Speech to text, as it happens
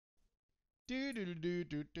Hey,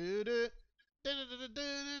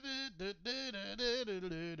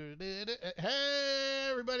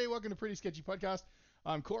 everybody, welcome to Pretty Sketchy Podcast.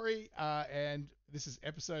 I'm Corey, and this is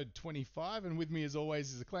episode 25. And with me, as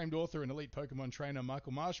always, is acclaimed author and elite Pokemon trainer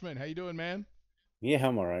Michael Marshman. How you doing, man? Yeah,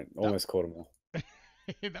 I'm all right. That Almost caught them all.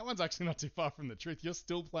 that one's actually not too far from the truth. You're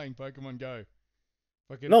still playing Pokemon Go.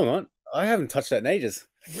 Fucking No, I'm not. I haven't touched that in ages.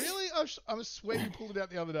 really? I swear you pulled it out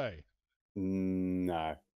the other day.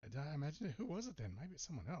 No. I imagine it. Who was it then? Maybe it's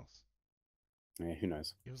someone else. Yeah, who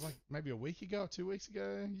knows? It was like maybe a week ago or 2 weeks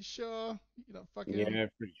ago. You sure? You know, fucking. Yeah,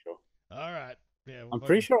 pretty sure. All right. Yeah, well, I'm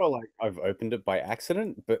pretty fucking. sure I've opened it by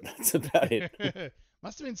accident, but that's about it.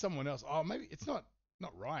 Must have been someone else. Oh, maybe it's not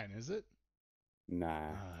Ryan, is it? Nah.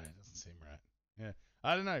 Ah, it doesn't seem right. Yeah,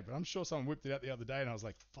 I don't know, but I'm sure someone whipped it out the other day, and I was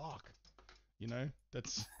like, "Fuck," you know,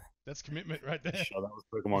 that's commitment right there. Sure, that was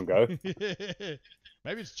Pokemon Go.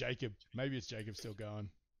 Maybe it's Jacob. Maybe it's Jacob still going.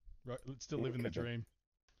 Right, still living the Okay. dream.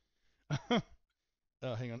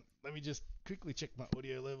 Oh, hang on. Let me just quickly check my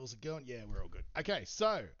audio levels are going. Yeah, we're all good. Okay,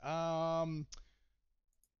 so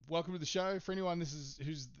welcome to the show. For anyone who's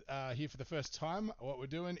here for the first time, what we're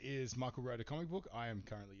doing is Michael wrote a comic book. I am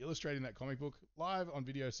currently illustrating that comic book live on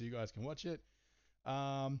video, so you guys can watch it.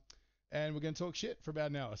 And we're gonna talk shit for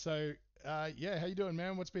about an hour. So yeah, how you doing,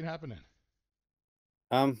 man? What's been happening?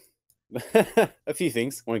 Um, a few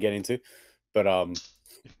things I want to get into, but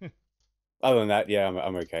other than that, yeah,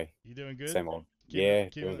 I'm okay. You doing good? Same old. Keeping Yeah,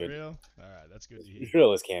 keeping doing it good. real. All right, that's good to hear. As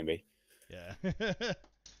real as can be. Yeah.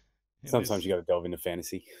 In Sometimes this, you got to delve into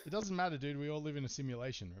fantasy. it doesn't matter, dude. We all live in a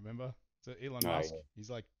simulation. Remember? So Elon Oh Musk, yeah, he's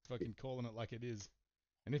like fucking calling it like it is.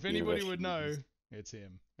 And if anybody universe would know, changes. it's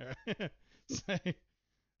him.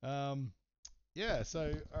 so, um, yeah.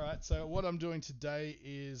 So, all right. So, what I'm doing today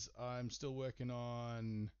is I'm still working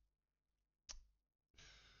on.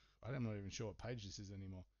 I'm not even sure what page this is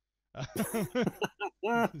anymore.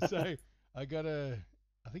 So, I got a.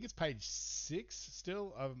 I think it's page 6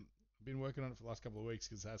 still. I've been working on it for the last couple of weeks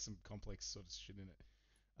because it has some complex sort of shit in it.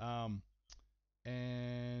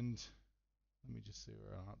 And let me just see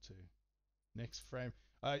where I'm up to. Next frame.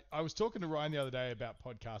 I was talking to Ryan the other day about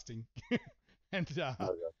podcasting and Oh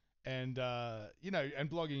god. you know, and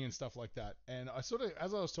blogging and stuff like that. And I sort of,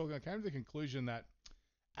 as I was talking, I came to the conclusion that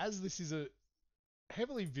as this is a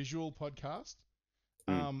heavily visual podcast,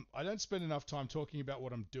 Mm, I don't spend enough time talking about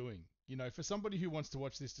what I'm doing. You know, for somebody who wants to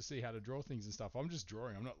watch this to see how to draw things and stuff, I'm just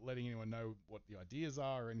drawing. I'm not letting anyone know what the ideas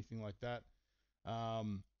are or anything like that.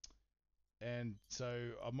 Um, and so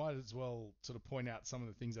I might as well sort of point out some of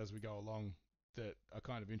the things as we go along that are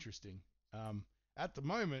kind of interesting. At the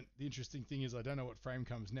moment, the interesting thing is I don't know what frame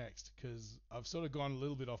comes next because I've sort of gone a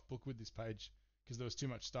little bit off book with this page because there was too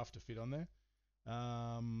much stuff to fit on there.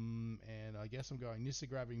 And I guess I'm going Nissa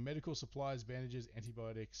grabbing medical supplies, bandages,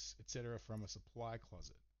 antibiotics, etc. from a supply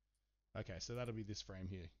closet. Okay, so that'll be this frame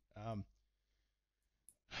here.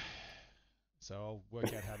 So I'll work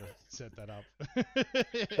out how to set that up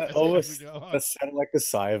that as we almost go along. that sounded like the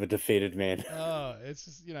sigh of a defeated man. Oh, it's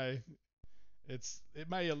just, you know, it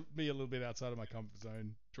may be a little bit outside of my comfort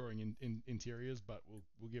zone drawing in interiors, but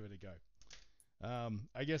we'll give it a go.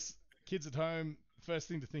 I guess kids at home, first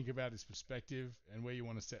thing to think about is perspective and where you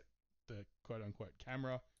want to set the quote unquote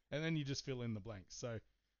camera, and then you just fill in the blanks. So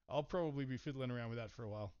I'll probably be fiddling around with that for a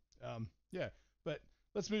while. Yeah, but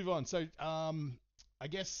let's move on. So I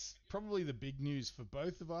guess probably the big news for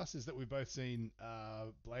both of us is that we've both seen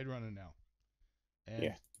Blade Runner now, and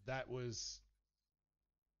Yeah. that was,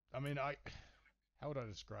 I mean, how would I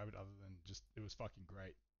describe it other than just it was fucking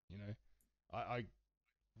great, you know? I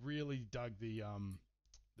really dug the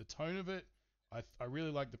tone of it. I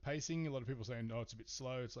really like the pacing. A lot of people saying no, it's a bit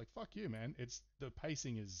slow. It's like fuck you, man. It's the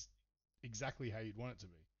pacing is exactly how you'd want it to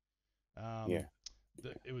be. Yeah.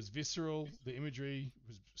 It was visceral. The imagery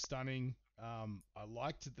was stunning. I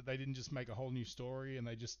liked it that they didn't just make a whole new story and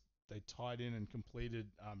they tied in and completed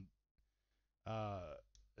a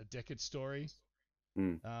decade story.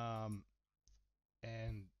 Mm. Um,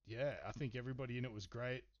 and yeah, I think everybody in it was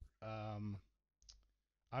great.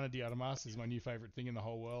 Ana de Armas is my new favorite thing in the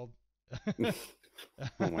whole world.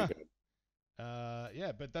 Oh my god.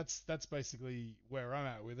 Yeah, but that's basically where I'm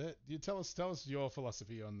at with it. You tell us your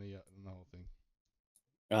philosophy on the whole thing.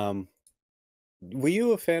 Um, were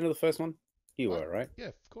you a fan of the first one? You Oh were, right? yeah,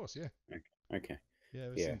 of course, yeah, Okay. Okay. yeah.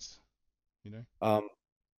 Ever Yeah. since, you know. Um,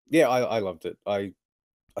 yeah, I loved it. I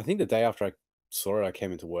think the day after I saw it, I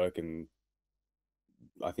came into work and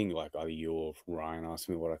I think like either you or Ryan asked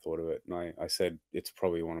me what I thought of it, and I said it's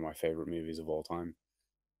probably one of my favorite movies of all time.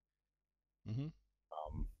 Mm-hmm.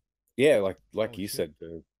 Yeah, like Holy you shit.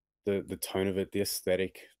 said, the tone of it, the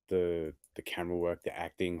aesthetic, the camera work, the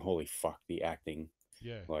acting. Holy fuck, the acting!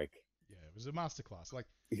 Yeah, Like, yeah, it was a masterclass.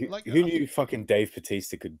 who, Like who I knew think. fucking Dave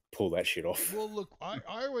Bautista could pull that shit off? Well, look, I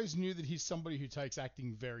always knew that he's somebody who takes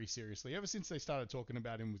acting very seriously. Ever since they started talking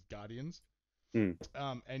about him with Guardians, Mm,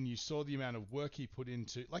 and you saw the amount of work he put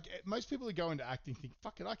into. Like most people who go into acting think,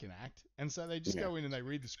 "Fuck it, I can act," and so they just yeah, go in and they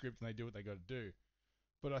read the script and they do what they got to do.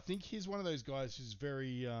 But I think he's one of those guys who's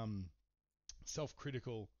very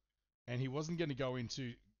self-critical, and he wasn't going to go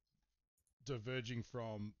into diverging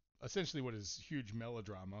from essentially what is huge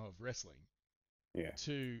melodrama of wrestling yeah,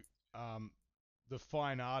 to um, the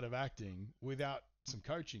fine art of acting without some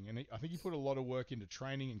coaching. And I think he put a lot of work into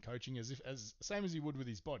training and coaching as same as he would with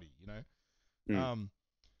his body, you know. mm, Um,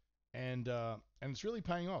 and it's really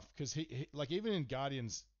paying off because he like even in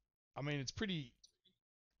Guardians, I mean it's pretty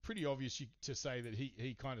obvious to say that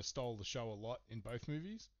he kind of stole the show a lot in both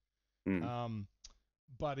movies. mm, Um,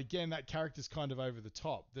 but again, that character's kind of over the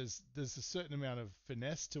top. There's a certain amount of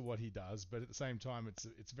finesse to what he does, but at the same time,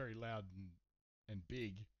 it's very loud and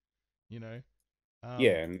big, you know.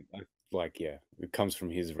 yeah, Um, and like, yeah, it comes from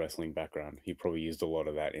his wrestling background. He probably used a lot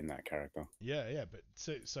of that in that character. yeah, but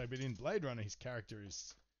but in Blade Runner, his character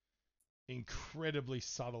is incredibly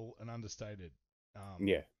subtle and understated. Um,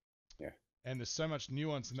 Yeah, yeah, and there's so much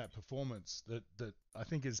nuance in that performance that I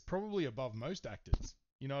think is probably above most actors.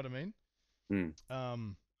 You know what I mean? mm,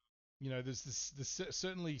 Um, you know, there's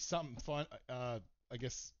certainly some I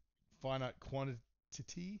guess finite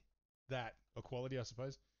quantity that or quality, I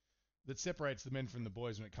suppose, that separates the men from the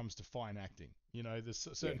boys when it comes to fine acting. You know, there's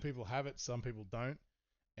yeah, certain people have it, some people don't,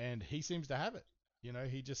 and he seems to have it. You know,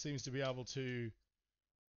 he just seems to be able to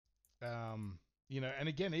um, and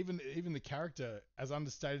again, even the character, as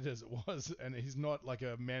understated as it was, and he's not like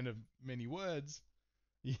a man of many words,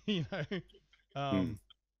 you know, mm, um,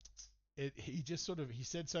 he just sort of he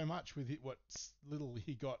said so much with what little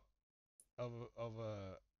he got of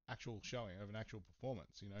a actual showing of an actual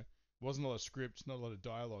performance. You know, it wasn't a lot of script, not a lot of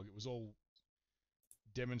dialogue. It was all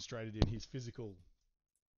demonstrated in his physical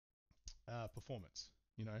performance.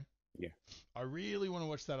 You know, yeah, I really want to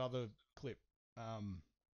watch that other clip. Um,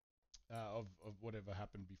 of whatever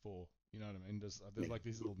happened before. You know what I mean? There's yeah. like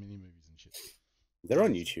these little mini movies and shit. They're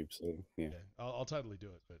on So, YouTube, so yeah. yeah, I'll totally do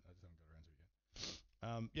it, but I just haven't got around to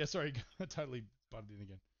it yet. Yeah, sorry, I totally butted in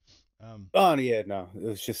again. Oh yeah, no, it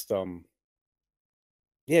was just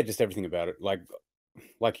yeah, just everything about it.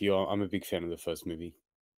 Like you, I'm a big fan of the first movie.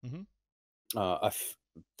 hmm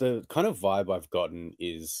The kind of vibe I've gotten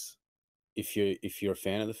is if you're a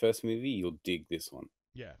fan of the first movie, you'll dig this one.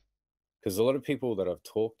 Yeah, Because a lot of people that I've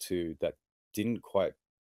talked to that didn't quite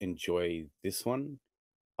enjoy this one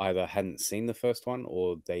either hadn't seen the first one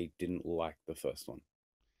or they didn't like the first one.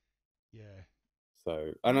 yeah.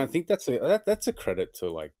 So, I and I mean, think that's a credit to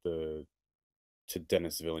like the to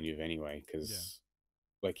Dennis Villeneuve anyway, yeah. because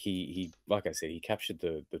like he like I said, he captured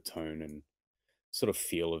the tone and sort of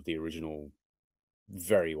feel of the original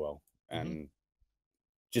very well, hmm and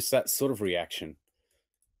just that sort of reaction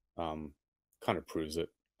um kind of proves it,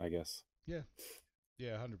 I guess. Yeah,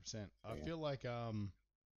 yeah, 100%. So, yeah.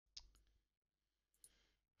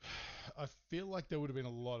 I feel like there would have been a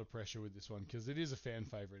lot of pressure with this one because it is a fan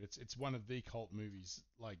favorite. It's one of the cult movies,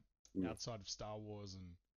 like Mm, outside of Star Wars and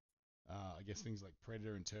I guess things like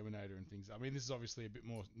Predator and Terminator and things. I mean, this is obviously a bit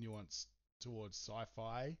more nuanced towards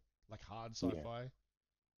sci-fi, like hard yeah, sci-fi.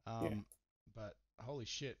 yeah, Um, but holy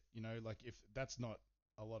shit, like if that's not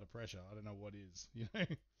a lot of pressure, I don't know what is,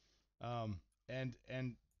 Um, and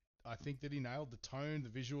I think that he nailed the tone, the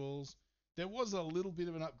visuals. There was a little bit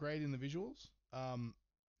of an upgrade in the visuals,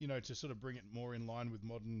 to sort of bring it more in line with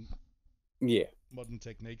yeah, modern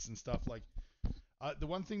techniques and stuff. Like the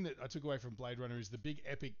one thing that I took away from Blade Runner is the big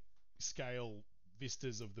epic scale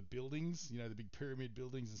vistas of the buildings, the big pyramid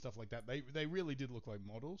buildings and stuff like that. They really did look like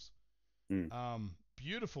models. mm,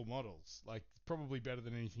 Beautiful models, like probably better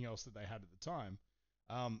than anything else that they had at the time.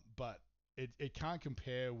 But it can't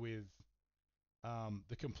compare with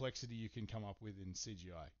the complexity you can come up with in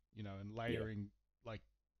CGI, and yeah, layering like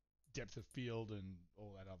depth of field and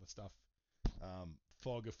all that other stuff,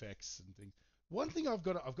 fog effects and things. One thing I've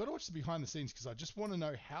got to watch the behind the scenes because I just want to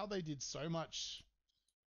know how they did so much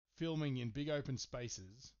filming in big open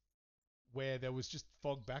spaces where there was just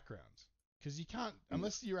fog backgrounds. Because you can't, mm.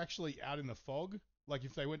 unless you're actually out in the fog, like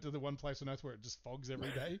if they went to the one place on Earth where it just fogs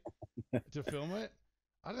every day to film it,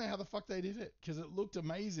 I don't know how the fuck they did it because it looked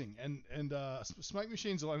amazing. And smoke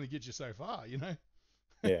machines will only get you so far,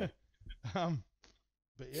 Yeah, um,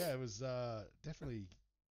 but yeah, it was definitely.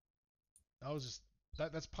 I was just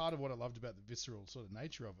that's part of what I loved about the visceral sort of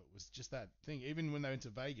nature of it was just that thing. Even when they went to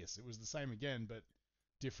Vegas, it was the same again, but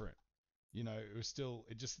different. You know, it was still,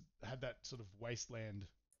 it just had that sort of wasteland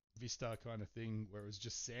vista kind of thing where it was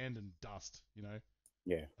just sand and dust, you know,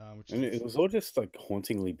 Yeah, which and it is, was all just like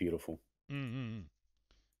hauntingly beautiful. mm.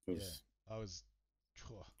 It Yeah, was, I was,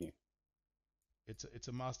 yeah, it's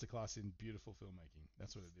a masterclass in beautiful filmmaking.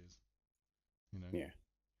 That's what it is, you know. yeah.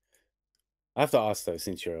 I have to ask though,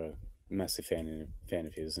 since you're a massive fan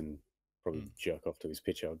of his and probably Mm. jerk off to his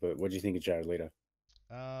picture, but what do you think of Jared Leto?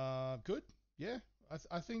 Good. Yeah,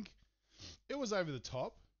 I think it was over the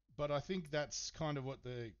top, but I think that's kind of what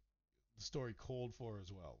the story called for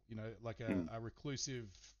as well. You know, like Mm, a reclusive,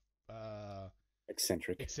 uh,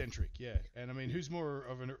 eccentric. eccentric. Yeah, and I mean, Yeah. who's more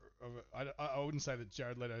of an of I wouldn't say that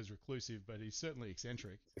Jared Leto is reclusive, but he's certainly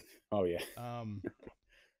eccentric. Oh yeah, Um,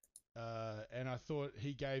 and I thought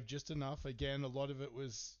he gave just enough. Again, a lot of it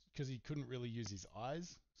was because he couldn't really use his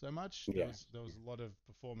eyes so much. yeah. There was a lot of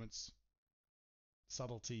performance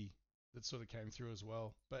subtlety that sort of came through as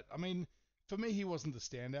well. But I mean, for me, he wasn't the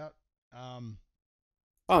standout. Um,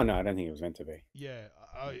 Oh no, I don't think it was meant to be. yeah,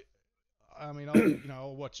 Yeah. I mean,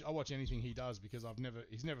 I'll watch anything he does because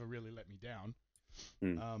he's never really let me down.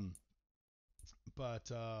 Mm, Um,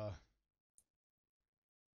 but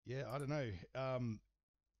yeah, I don't know.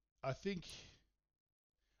 I think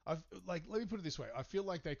I've like let me put it this way. I feel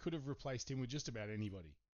like they could have replaced him with just about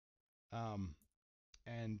anybody. Um,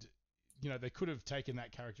 and you know they could have taken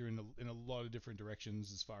that character in a lot of different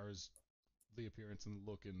directions as far as the appearance and the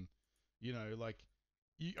look and like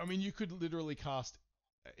I mean you could literally cast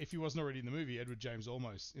if he wasn't already in the movie Edward James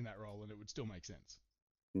Olmos in that role and it would still make sense.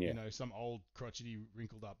 You yeah. know, some old crotchety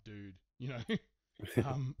wrinkled up dude. You know,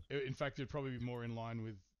 in fact it'd probably be more in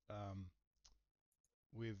line um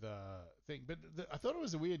with thing. But I thought it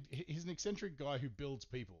was a weird. He's an eccentric guy who builds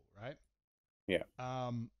people, right? Yeah.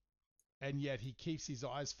 Um, and yet he keeps his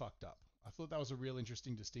eyes fucked up. I thought that was a real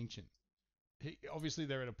interesting distinction. Obviously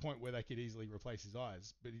they're at a point where they could easily replace his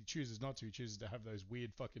eyes, but he chooses not to. He chooses to have those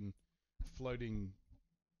weird fucking floating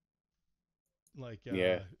like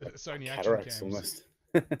Yeah, like Sony action cataracts cams. almost.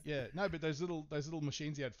 Yeah, no, but those little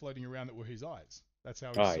machines he had floating around that were his eyes. That's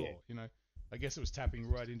how he Oh yeah, saw. You know, I guess it was tapping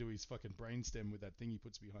right into his fucking brainstem with that thing he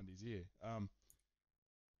puts behind his ear.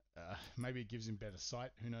 Maybe it gives him better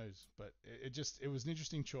sight. Who knows? But it was an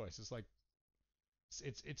interesting choice. It's like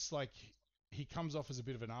it's like he comes off as a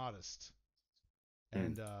bit of an artist mm,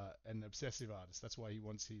 and an obsessive artist. That's why he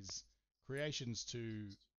wants his creations to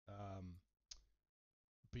um,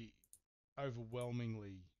 be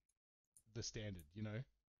overwhelmingly the standard. You know,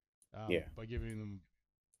 yeah, by giving them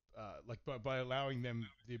by allowing them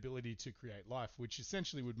the ability to create life, which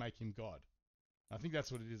essentially would make him God. I think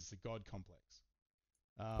that's what it is, the God complex.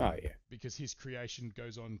 oh yeah, Because his creation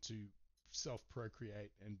goes on to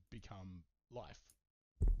self-procreate and become life.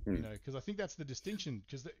 You mm, know, because I think that's the distinction.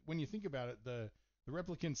 Because when you think about it, the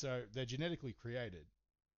replicants they're genetically created.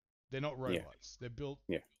 They're not yeah, robots. They're built.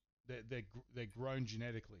 yeah, They're grown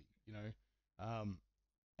genetically. You know,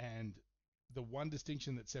 and the one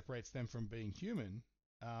distinction that separates them from being human,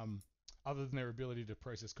 um, other than their ability to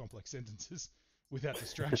process complex sentences without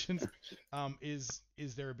distractions,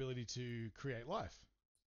 is their ability to create life.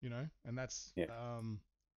 You know, and yeah,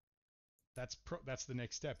 that's the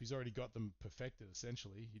next step. He's already got them perfected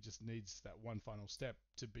essentially. He just needs that one final step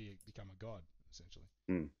to become a god essentially.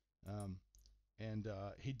 mm, Um, and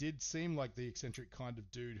he did seem like the eccentric kind of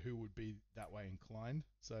dude who would be that way inclined.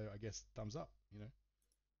 So I guess thumbs up. You know.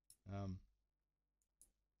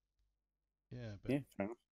 Yeah, but yeah. Fair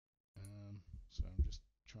enough. so I'm just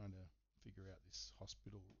trying to figure out this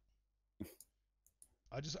hospital.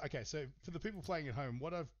 Okay. So for the people playing at home,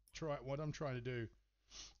 what I'm trying to do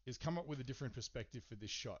is come up with a different perspective for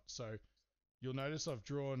this shot. So you'll notice I've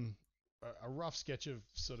drawn a rough sketch of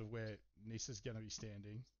sort of where Nissa's going to be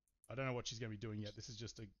standing. I don't know what she's going to be doing yet. This is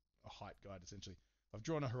just a height guide essentially. I've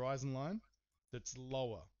drawn a horizon line that's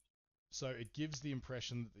lower, so it gives the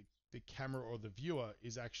impression that the camera or the viewer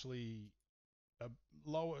is actually a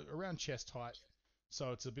lower around chest height.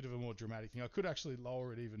 So it's a bit of a more dramatic thing. I could actually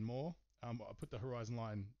lower it even more. I put the horizon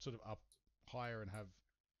line sort of up higher and have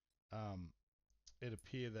um, it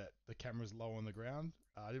appear that the camera's low on the ground.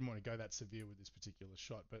 I didn't want to go that severe with this particular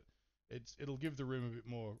shot, but it'll give the room a bit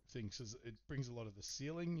more things. So it brings a lot of the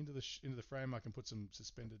ceiling into the frame. I can put some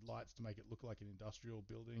suspended lights to make it look like an industrial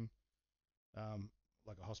building,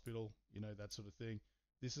 like a hospital, that sort of thing.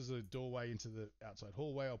 This is a doorway into the outside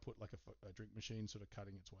hallway. I'll put like a drink machine sort of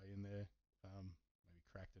cutting its way in there, maybe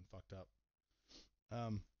cracked and fucked up.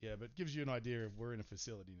 Yeah, but it gives you an idea of we're in a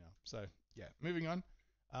facility now. So yeah, moving on.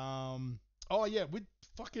 Oh yeah, with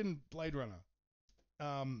fucking Blade Runner.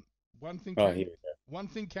 Um, one thing Oh, came here we one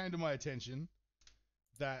thing came to my attention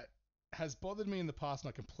that has bothered me in the past, and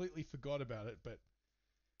I completely forgot about it. But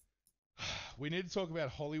we need to talk about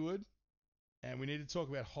Hollywood, and we need to talk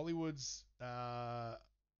about Hollywood's.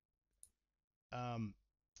 Um,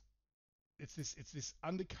 it's this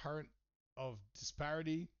undercurrent of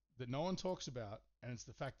disparity that no one talks about, and it's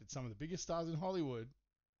the fact that some of the biggest stars in Hollywood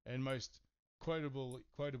and most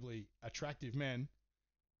quotably attractive men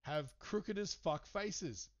have crooked as fuck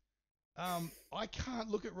faces. I can't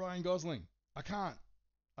look at Ryan Gosling. I can't.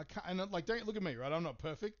 And like, don't look at me, right? I'm not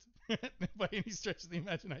perfect by any stretch of the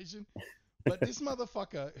imagination. But this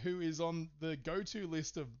motherfucker, who is on the go-to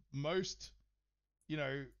list of most, you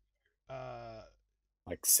know,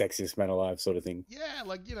 like sexiest man alive sort of thing. yeah,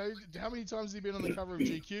 like, how many times has he been on the cover of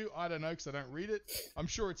GQ? I don't know, because I don't read it. I'm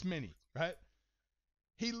sure it's many, right?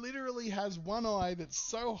 He literally has one eye that's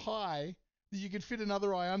so high that you could fit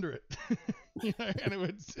another eye under it,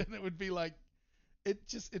 and it would be like, it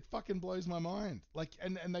fucking blows my mind. Like,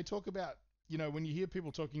 and they talk about, when you hear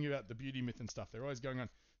people talking about the beauty myth and stuff, they're always going on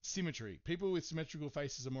symmetry. People with symmetrical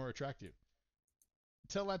faces are more attractive.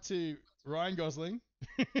 Tell that to Ryan Gosling.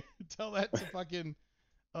 Tell that to fucking,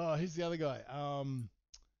 oh, who's the other guy?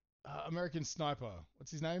 American Sniper.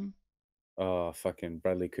 What's his name? Oh, fucking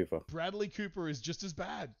Bradley Cooper. Bradley Cooper is just as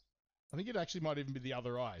bad. I think it actually might even be the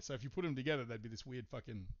other eye. So if you put them together, they'd be this weird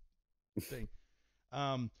fucking thing.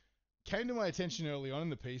 Came to my attention early on in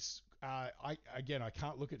the piece. I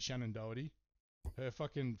can't look at Shannon Doherty. Her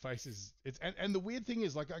fucking face is, and the weird thing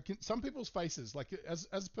is, like, some people's faces, like, as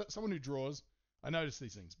someone who draws, I notice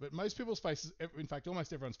these things, but most people's faces, in fact,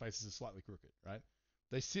 almost everyone's faces are slightly crooked, right?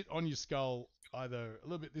 They sit on your skull either a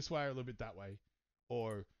little bit this way or a little bit that way,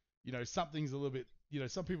 or, something's a little bit,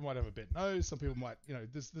 some people might have a bent nose, some people might,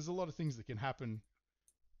 there's a lot of things that can happen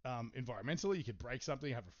environmentally. You could break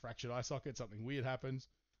something, have a fractured eye socket, something weird happens,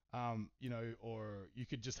 or you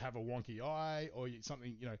could just have a wonky eye or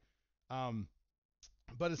something,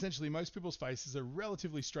 but essentially most people's faces are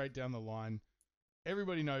relatively straight down the line.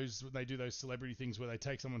 Everybody knows when they do those celebrity things where they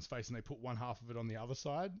take someone's face and they put one half of it on the other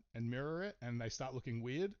side and mirror it, and they start looking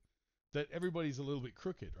weird, that everybody's a little bit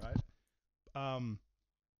crooked, right?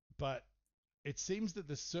 But it seems that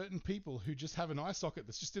there's certain people who just have an eye socket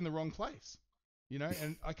that's just in the wrong place,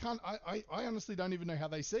 and I honestly don't even know how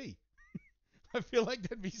they see. I feel like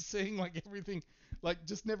they'd be seeing like everything, like,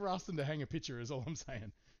 just never ask them to hang a picture is all I'm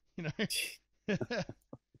saying,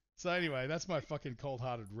 So anyway, that's my fucking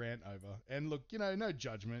cold-hearted rant over. And look, no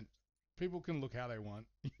judgment. People can look how they want.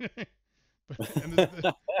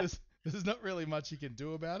 But there's not really much you can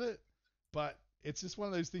do about it. But it's just one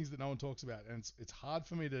of those things that no one talks about, and it's hard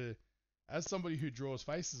for me to, as somebody who draws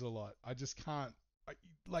faces a lot, I just can't.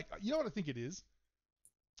 What I think it is?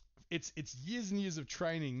 It's years and years of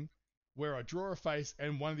training where I draw a face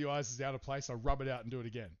and one of the eyes is out of place. I rub it out and do it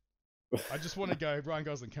again. I just want to go, Ryan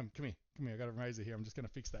Gosling, come here. I got a razor here. I'm just gonna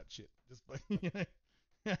fix that shit. Just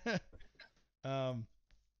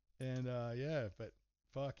yeah, but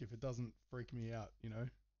fuck if it doesn't freak me out,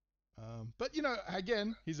 But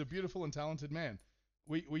again, he's a beautiful and talented man.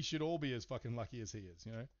 We should all be as fucking lucky as he is,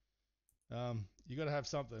 You got to have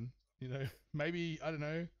something, Maybe, I don't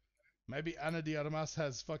know. Maybe Ana de Armas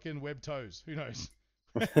has fucking web toes. Who knows?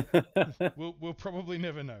 We'll probably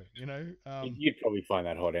never know, You'd probably find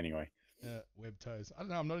that hot anyway. Web toes. I don't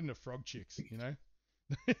know. I'm not into frog chicks,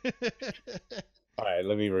 All right,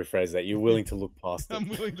 let me rephrase that. You're willing to look past it. I'm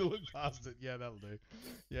willing to look past it. Yeah, that'll do.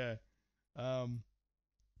 Yeah. Yeah,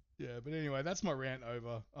 but anyway, that's my rant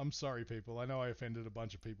over. I'm sorry, people. I know I offended a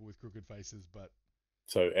bunch of people with crooked faces, but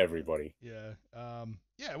so everybody. Yeah.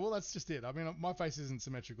 Yeah, well, that's just it. I mean, my face isn't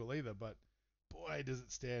symmetrical either, but boy, does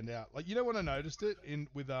it stand out. Like, when I noticed it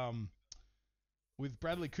with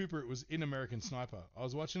Bradley Cooper, it was in American Sniper. I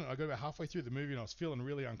was watching it. I got about halfway through the movie and I was feeling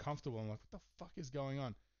really uncomfortable. I'm like, what the fuck is going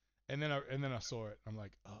on? And then I saw it. I'm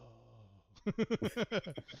like, oh.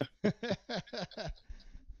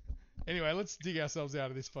 Anyway, let's dig ourselves out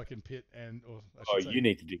of this fucking pit, you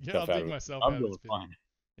need to dig stuff I'll out dig of it. myself I'm out of this pit. fine.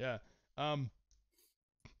 Yeah.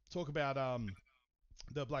 Talk about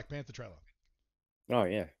the Black Panther trailer. Oh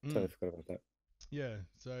yeah, totally forgot about that. Yeah,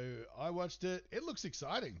 so I watched it. It looks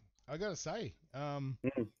exciting, I gotta say.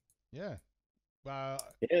 Yeah. Yeah,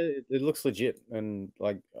 it looks legit, and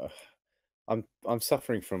like, I'm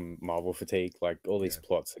suffering from Marvel fatigue. Like, all these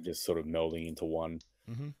plots are just sort of melding into one.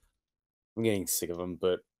 Mm-hmm. I'm getting sick of them,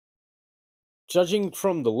 but judging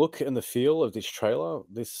from the look and the feel of this trailer,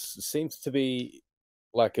 this seems to be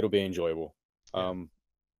like it'll be enjoyable. Yeah.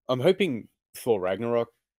 I'm hoping Thor Ragnarok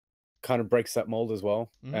kind of breaks that mold as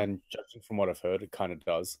well, Mhm. and judging from what I've heard, it kind of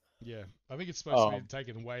does. Yeah, I think it's supposed to be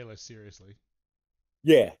taken way less seriously.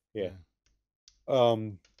 Yeah. Yeah.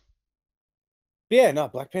 But yeah, no,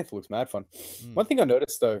 Black Panther looks mad fun. Mm. One thing I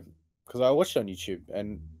noticed though, because I watched it on YouTube,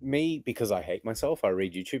 and me, because I hate myself, I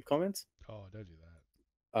read YouTube comments. Oh, don't do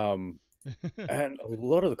Um, that. and a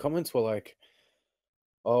lot of the comments were like,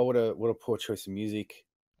 "Oh, what a poor choice of music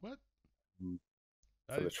What? mm,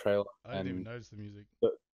 I for the didn't. trailer." I didn't even And notice the music.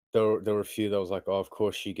 th- there were a few that was like, "Oh, of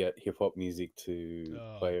course you get hip hop music to Oh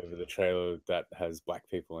play over the god. trailer that has black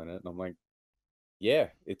people in it." And I'm like, "Yeah,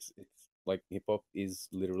 it's like hip hop is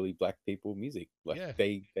literally black people music. Like Yeah.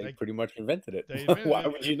 they They pretty much invented it. they invented Why it.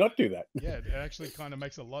 would you not do that?" Yeah, it actually kind of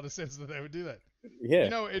makes a lot of sense that they would do that. You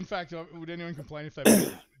Yeah, know, in fact, would anyone complain if they made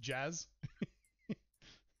it jazz?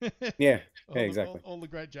 yeah, yeah, all, exactly. all the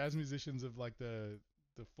great jazz musicians of like the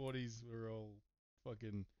 40s were all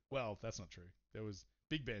fucking. Well, that's not true. There was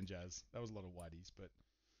big band jazz. That was a lot of whiteys, but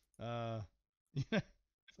yeah,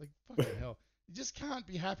 it's like fucking hell. You just can't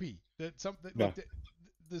be happy that something No, like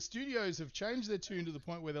the studios have changed their tune to the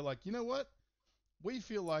point where they're like, you know what? We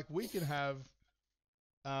feel like we can have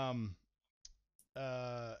um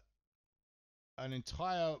uh an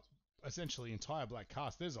entire essentially entire black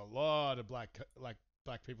cast. There's a lot of black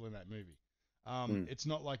people in that movie. mm, It's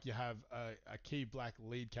not like you have a key black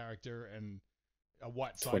lead character and a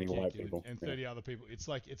white 20 sidekick white people. and Yeah, 30 other people. It's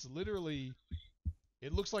like it's literally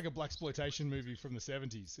it looks like a black exploitation movie from the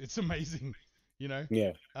 70s. It's amazing, you know.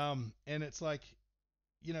 yeah, And it's like,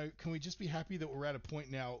 you know, can we just be happy that we're at a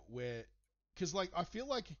point now where, because like I feel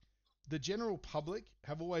like the general public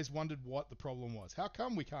have always wondered what the problem was. How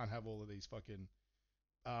come we can't have all of these fucking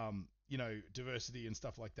you know, diversity and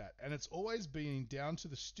stuff like that? And it's always been down to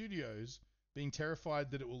the studios being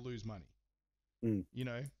terrified that it will lose money. mm, You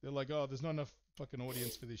know, they're like, oh, there's not enough fucking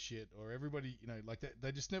audience for this shit, or everybody, you know, like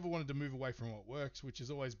they just never wanted to move away from what works, which has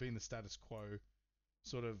always been the status quo,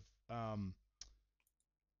 sort of, um,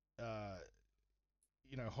 uh,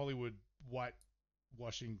 you know, Hollywood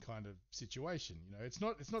whitewashing kind of situation. You know, it's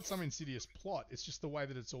not some insidious plot. It's just the way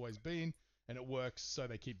that it's always been, and it works, so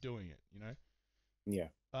they keep doing it. You know, yeah,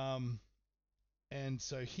 um, and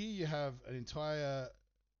so here you have an entire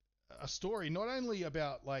a story not only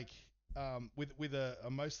about like with a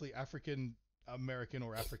mostly African American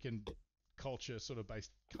or African culture sort of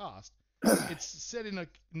based cast. It's set in a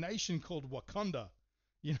nation called Wakanda,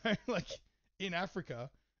 you know, like in Africa.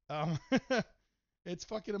 Um, it's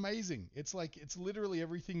fucking amazing. It's like it's literally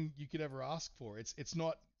everything you could ever ask for. It's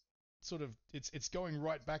not sort of it's going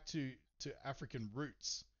right back to African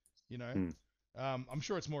roots, you know. mm, I'm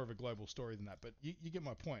sure it's more of a global story than that, but you get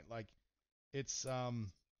my point. Like it's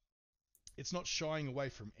it's not shying away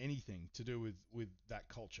from anything to do with that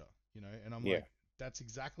culture, you know. And I'm yeah, like, that's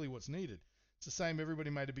exactly what's needed. It's the same. Everybody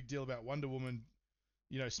made a big deal about Wonder Woman,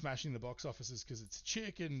 you know, smashing the box offices because it's a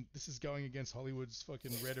chick, and this is going against Hollywood's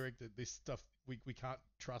fucking rhetoric that this stuff we can't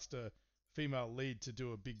trust a female lead to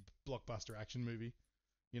do a big blockbuster action movie,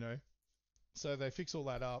 you know. So they fix all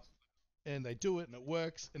that up, and they do it, and it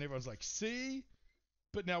works, and everyone's like, see.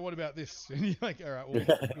 But now what about this? And you're like, all right,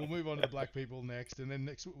 we'll move on to the black people next, and then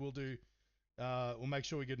next we'll do we'll make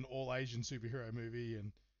sure we get an all Asian superhero movie,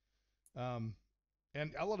 um,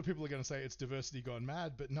 and a lot of people are going to say it's diversity gone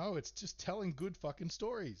mad, but no, it's just telling good fucking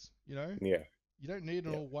stories. You know, yeah, you don't need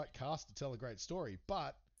an yeah, all white cast to tell a great story.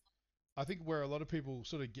 But I think where a lot of people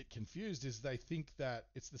sort of get confused is they think that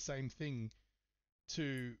it's the same thing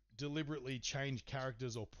to deliberately change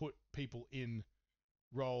characters or put people in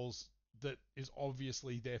roles that is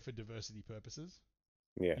obviously there for diversity purposes.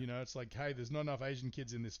 yeah, You know, it's like, hey, there's not enough Asian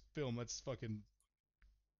kids in this film. Let's fucking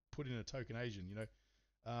put in a token Asian, you know,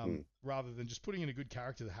 mm, rather than just putting in a good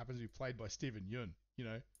character that happens to be played by Stephen Yun, you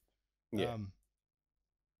know, yeah, um,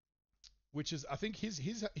 which is I think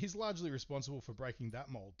he's largely responsible for breaking that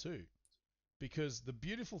mold too, because the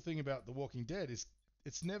beautiful thing about The Walking Dead is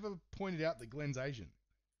it's never pointed out that Glenn's Asian.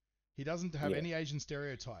 He doesn't have yeah, any Asian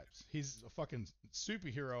stereotypes. He's a fucking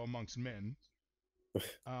superhero amongst men,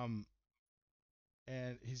 um,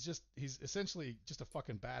 and he's essentially just a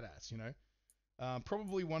fucking badass, you know.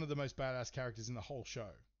 Probably one of the most badass characters in the whole show.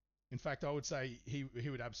 In fact, I would say he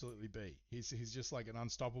would absolutely be. He's just like an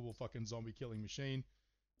unstoppable fucking zombie killing machine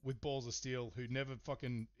with balls of steel who never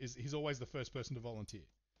fucking is. He's always the first person to volunteer,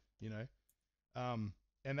 you know. Um,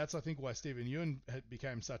 and that's I think why Stephen Yeun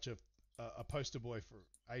became such a poster boy for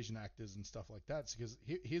Asian actors and stuff like that. It's because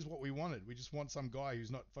here's what we wanted. We just want some guy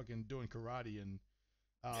who's not fucking doing karate and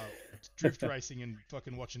uh, drift racing and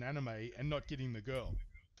fucking watching anime and not getting the girl.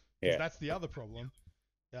 Because yeah, that's the other problem.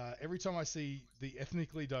 Every time I see the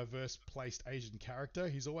ethnically diverse placed Asian character,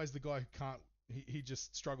 he's always the guy who can't. He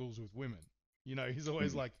just struggles with women. You know, he's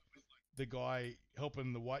always mm, like the guy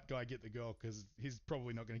helping the white guy get the girl because he's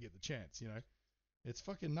probably not going to get the chance. You know, it's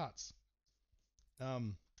fucking nuts.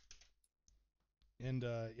 Um, And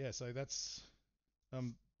yeah, so that's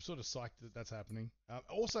sort of psyched that that's happening.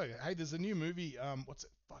 Also, hey, there's a new movie. What's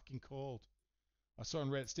it fucking called? I saw on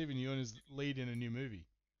Reddit. Steven Yeun is lead in a new movie.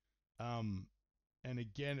 Um, and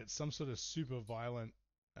again, it's some sort of super violent.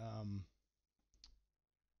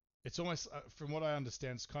 It's almost, from what I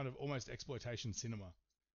understand, it's kind of almost exploitation cinema.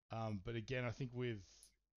 But again, I think with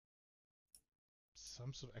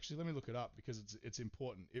some sort of, actually, let me look it up because it's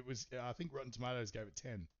important. It was, I think Rotten Tomatoes gave it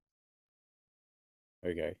 10.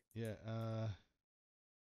 Okay. Yeah.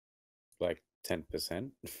 Like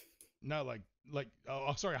 10%. No,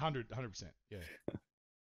 oh sorry, 100%. Yeah.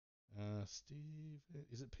 Steve,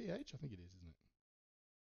 is it PH? I think it is, isn't it?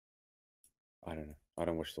 I don't know. I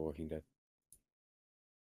don't watch The Walking Dead.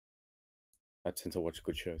 I tend to watch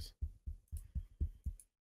good shows.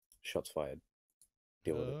 Shots fired.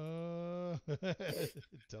 Deal with it.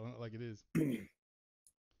 Telling it like it is. it.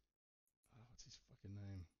 What's his fucking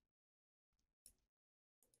name?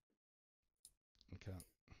 I can't.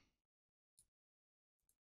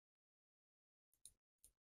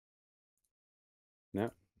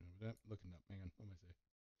 No. Looking up. Hang on. What am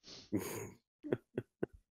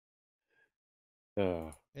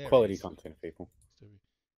I saying? Quality content, people.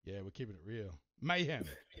 Yeah, we're keeping it real. Mayhem.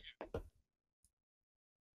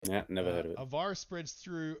 Yeah, never heard of it. A virus spreads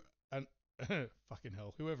through an fucking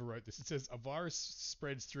hell. Whoever wrote this, it says a virus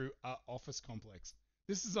spreads through a office complex.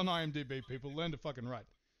 This is on IMDb. People learn to fucking write.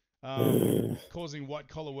 Causing white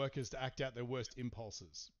collar workers to act out their worst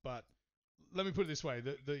impulses. But let me put it this way: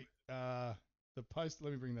 the post.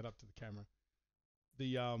 Let me bring that up to the camera.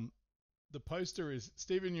 The poster is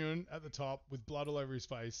Steven Yeun at the top with blood all over his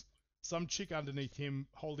face. Some chick underneath him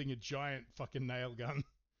holding a giant fucking nail gun.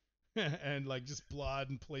 And like just blood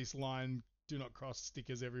and police line, do not cross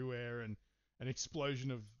stickers everywhere, and an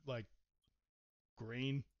explosion of like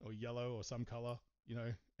green or yellow or some color, you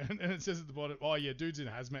know. And it says at the bottom, oh yeah, dudes in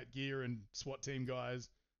hazmat gear and SWAT team guys,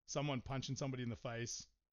 someone punching somebody in the face.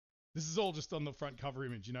 This is all just on the front cover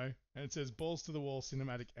image, you know. And it says balls to the wall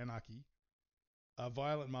cinematic anarchy, a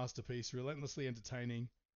violent masterpiece, relentlessly entertaining,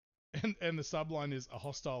 and the subline is a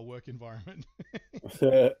hostile work environment.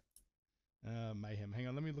 Mayhem. Hang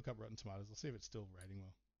on, let me look up Rotten Tomatoes. I'll see if it's still rating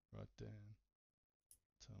well. Rotten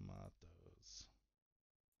Tomatoes.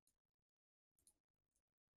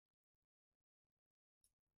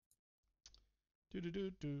 Do.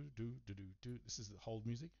 This is the hold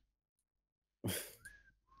music.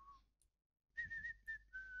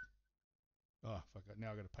 Oh fuck!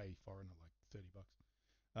 Now I got to pay foreigner like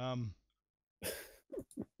 $30.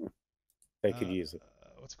 They could use it.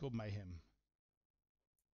 What's it called? Mayhem.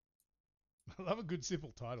 I love a good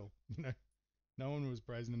simple title. You know, no one was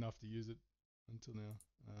brazen enough to use it until now.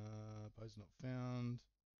 Post not found.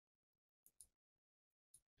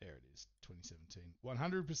 There it is. 2017.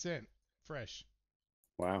 100% fresh.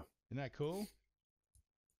 Wow. Isn't that cool?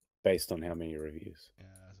 Based on how many reviews? Yeah,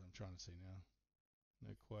 that's what I'm trying to see now.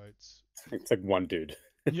 No quotes. It's like one dude.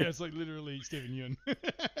 Yeah, it's like literally Steven Yeun.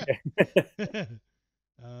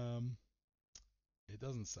 It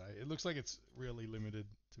doesn't say. It looks like it's really limited,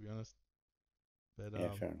 to be honest. But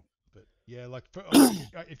yeah, fair enough. But yeah, like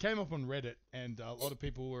it came up on Reddit, and a lot of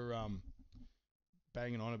people were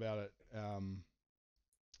banging on about it.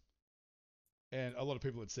 And a lot of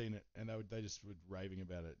people had seen it, and they just were raving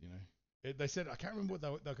about it. You know, they said, I can't remember what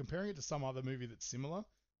they were comparing it to, some other movie that's similar,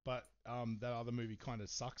 but that other movie kind of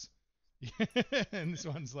sucks. And this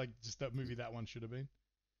one's like just that movie that one should have been.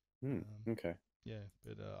 Okay. Yeah,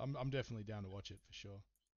 but I'm definitely down to watch it for sure.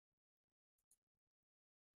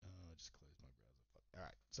 Just close my browser. All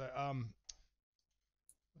right, so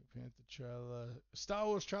Black Panther trailer, Star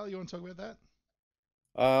Wars trailer. You want to talk about that?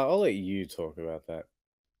 I'll let you talk about that.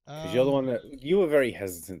 Because you're the one that you were very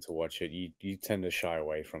hesitant to watch it. You tend to shy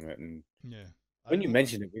away from it, and yeah. When you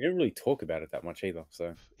mentioned it, we didn't really talk about it that much either.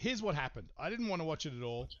 So here's what happened. I didn't want to watch it at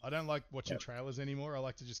all. I don't like watching trailers anymore. I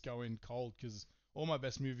like to just go in cold because all my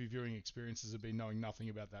best movie viewing experiences have been knowing nothing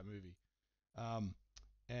about that movie. I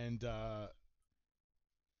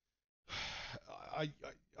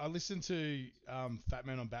listened to Fat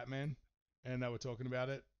Man on Batman, and they were talking about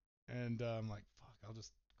it, and I'm like, fuck, I'll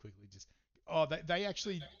just quickly just. Oh,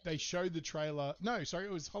 they showed the trailer. No, sorry,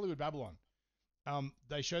 it was Hollywood Babylon.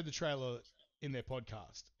 They showed the trailer in their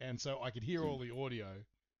podcast, and so I could hear all the audio,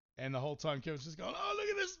 and the whole time Kevin's just going, "Oh, look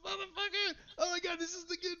at this motherfucker! Oh my god, this is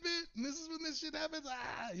the good bit, and this is when this shit happens!"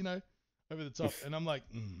 You know, over the top, and I'm like,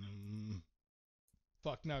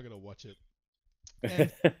 "Fuck, now I gotta watch it."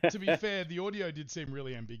 And to be fair, the audio did seem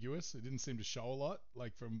really ambiguous. It didn't seem to show a lot,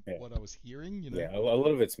 like from what I was hearing. You know, a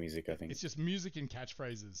lot of it's music. I think it's just music and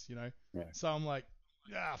catchphrases. You know, yeah. So I'm like,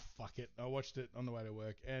 fuck it. I watched it on the way to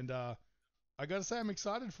work, and I gotta say I'm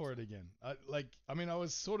excited for it again. I mean, I'm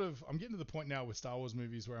getting to the point now with Star Wars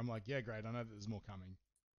movies where I'm like, yeah, great, I know that there's more coming.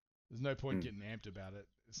 There's no point Mm. getting amped about it.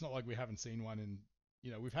 It's not like we haven't seen one in,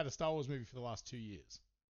 we've had a Star Wars movie for the last 2 years.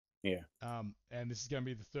 Yeah. And this is going to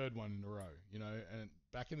be the third one in a row, and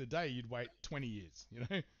back in the day, you'd wait 20 years,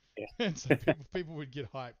 Yeah. and so people would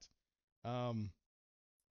get hyped. Hang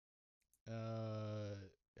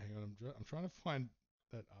on, I'm trying to find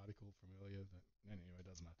that article from earlier. Anyway, it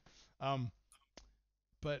doesn't matter.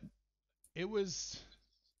 But it was,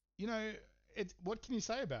 what can you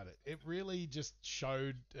say about it? It really just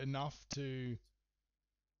showed enough to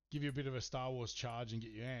give you a bit of a Star Wars charge and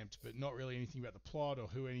get you amped, but not really anything about the plot or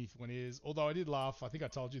who anyone is. Although I did laugh. I think I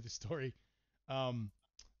told you this story.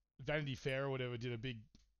 Vanity Fair or whatever did a big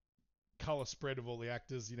color spread of all the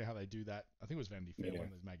actors. You know how they do that? I think it was Vanity Fair, one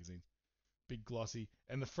of those magazines. Big glossy.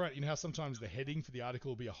 And the front, how sometimes the heading for the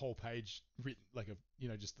article will be a whole page written, like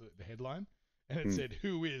just the headline. And it said,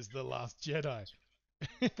 "Who is the Last Jedi?"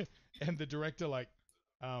 And the director,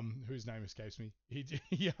 whose name escapes me, he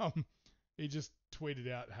just tweeted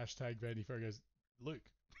out hashtag Vanity Fair, goes, "Luke."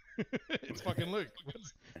 It's fucking Luke.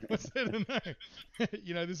 What's there to know?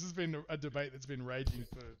 This has been a debate that's been raging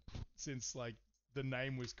since the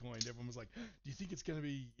name was coined. Everyone was like, "Do you think it's gonna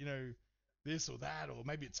be this or that, or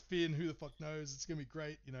maybe it's Finn? Who the fuck knows? It's gonna be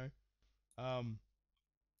great, Yeah,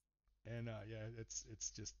 it's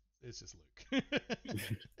just Luke."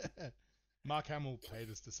 Mark Hamill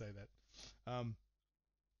paid us to say that.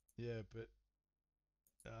 Yeah, but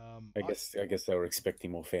I guess they were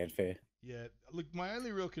expecting more fanfare. Yeah, look, my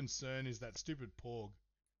only real concern is that stupid Porg.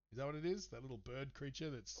 Is that what it is? That little bird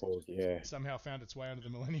creature that's Porg, yeah. somehow found its way onto the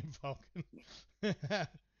Millennium Falcon.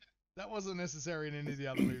 That wasn't necessary in any of the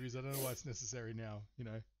other movies. I don't know why it's necessary now,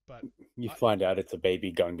 But you find out it's a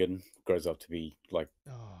baby Gungan, grows up to be like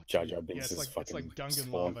Jar Jar Binks' it's like Gungan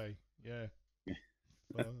spawn. larvae. Yeah.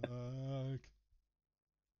 Fuck.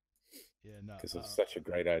 Yeah, no. Because it was such a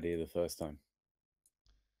great idea the first time.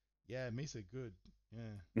 Yeah, Misa good.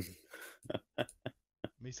 Yeah.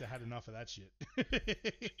 Misa had enough of that shit.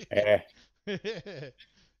 Yeah.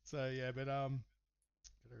 So yeah, but gotta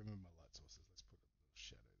remember my light sources. Let's put a little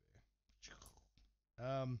shadow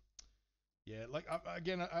there. Yeah,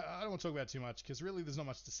 again, I don't want to talk about it too much because really there's not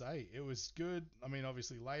much to say. It was good. I mean,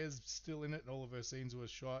 obviously Leia's still in it, and all of her scenes were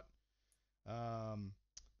shot.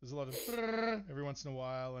 There's a lot of every once in a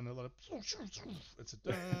while, and a lot of it's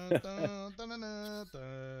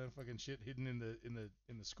a fucking shit hidden in the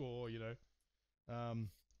score,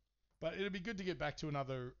 But it'd be good to get back to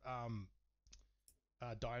another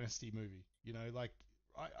Dynasty movie,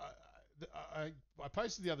 I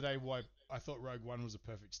posted the other day why I thought Rogue One was a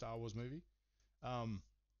perfect Star Wars movie,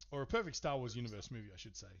 or a perfect Star Wars universe movie, I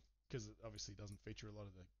should say, because it obviously doesn't feature a lot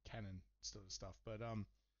of the canon sort of stuff, but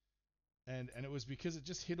and it was because it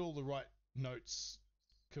just hit all the right notes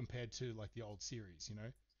compared to the old series,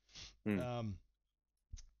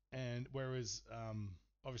 and whereas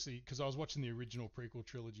obviously because I was watching the original prequel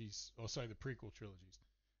trilogies, or sorry, the prequel trilogies,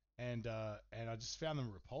 and I just found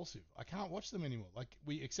them repulsive. I can't watch them anymore.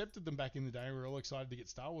 We accepted them back in the day, we were all excited to get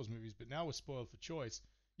Star Wars movies, but now we're spoiled for choice.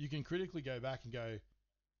 You can critically go back and go,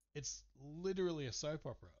 it's literally a soap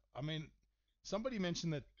opera. I mean, somebody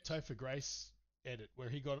mentioned that Topher Grace edit where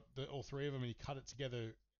he got all three of them and he cut it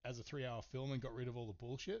together as a 3-hour film and got rid of all the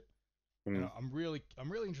bullshit. And I'm really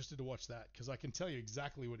interested to watch that because I can tell you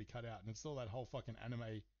exactly what he cut out, and it's all that whole fucking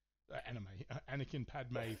Anakin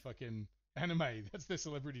Padme fucking anime. That's their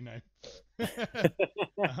celebrity name.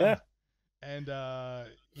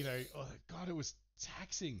 Oh God, it was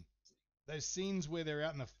taxing. Those scenes where they're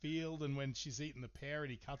out in the field and when she's eating the pear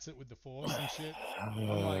and he cuts it with the force and shit.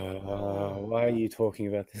 Why are you talking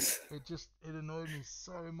about this? It annoyed me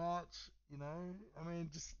so much, I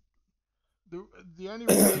mean, just the only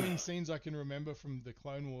redeeming scenes I can remember from the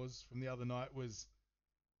Clone Wars from the other night was,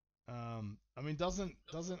 I mean, doesn't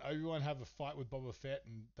Obi-Wan have a fight with Boba Fett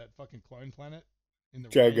and that fucking clone planet in the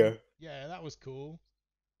Jango? rain? Yeah, that was cool.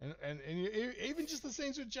 And even just the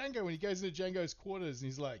scenes with Jango when he goes into Jango's quarters and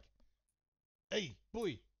he's like, "Hey,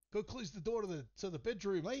 boy, go close the door to the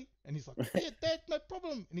bedroom, eh?" And he's like, "Yeah, Dad, no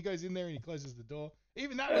problem." And he goes in there and he closes the door.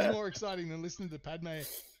 Even that was more exciting than listening to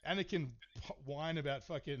Anakin whine about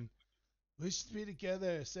fucking, "We should be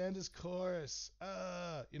together, Sanders chorus."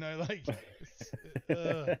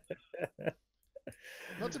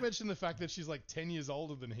 Not to mention the fact that she's 10 years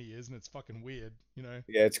older than he is, and it's fucking weird, Yeah,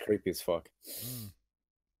 it's creepy as fuck.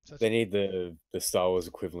 They need the Star Wars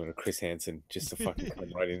equivalent of Chris Hansen just to fucking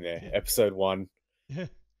come right in there. Episode 1. Yeah.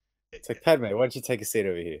 It's like, Padme, why don't you take a seat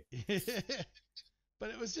over here? But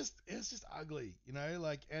it was just ugly, and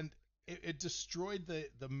it destroyed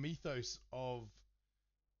the mythos of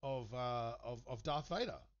Darth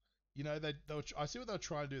Vader. You know, I see what they're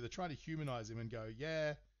trying to do. They're trying to humanize him and go,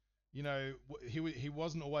 yeah, you know, he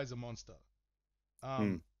wasn't always a monster.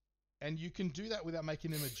 Hmm. And you can do that without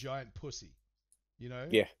making him a giant pussy. You know,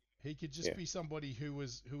 Yeah. he could just Yeah. be somebody who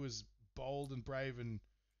was bold and brave and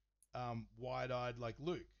wide-eyed like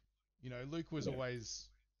Luke. You know, Luke was Yeah. always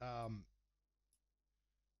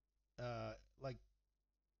like,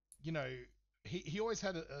 you know, he always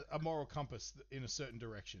had a moral compass in a certain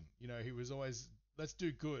direction. You know, he was always, let's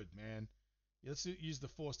do good, man. Let's use the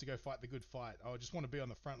force to go fight the good fight. I just want to be on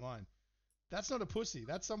the front line. That's not a pussy.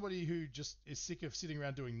 That's somebody who just is sick of sitting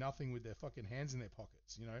around doing nothing with their fucking hands in their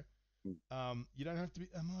pockets. You Mm. know, you don't have to be.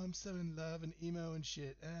 Oh, I'm so in love and emo and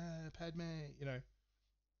shit. Padme. You know,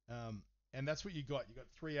 and that's what you got. You got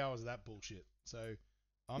 3 hours of that bullshit. So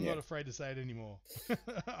I'm Yeah. not afraid to say it anymore.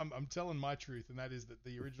 I'm telling my truth, and that is that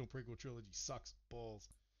the original prequel trilogy sucks balls.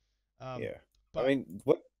 Yeah. I But mean,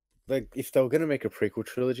 what like if they were gonna make a prequel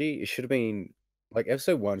trilogy, it should have been like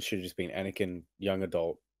episode one should have just been Anakin, young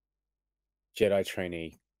adult, Jedi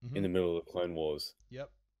trainee in mhm, the middle of the Clone Wars,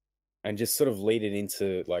 yep, and just sort of lead it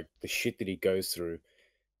into like the shit that he goes through.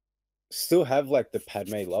 Still have like the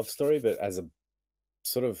Padme love story, but as a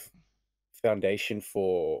sort of foundation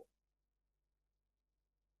for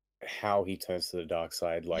how he turns to the dark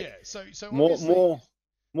side. Like yeah. So more, obviously more,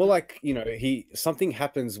 more the like he something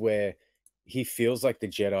happens where he feels like the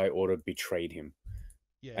Jedi Order betrayed him,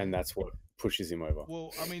 yeah. and that's what pushes him over.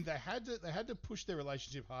 Well, I mean, they had to push their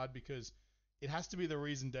relationship hard because it has to be the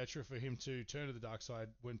reason d'etre for him to turn to the dark side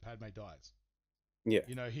when Padme dies. Yeah,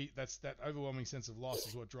 You know, that's that overwhelming sense of loss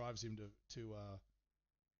is what drives him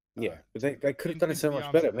yeah, but they could have done it into so the much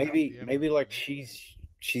arms better. of Maybe the Emperor. maybe like You know?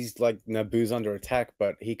 she's like Naboo's under attack,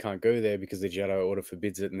 but he can't go there because the Jedi Order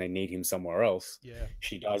forbids it, and they need him somewhere else. Yeah,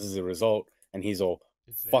 She dies as a result, and he's all,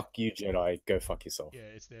 it's their "Fuck you, Jedi, go fuck yourself." yeah,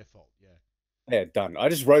 it's their fault. Yeah. Yeah, done. I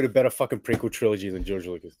just wrote a better fucking prequel trilogy than George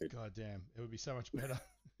Lucas did. God damn, it would be so much better,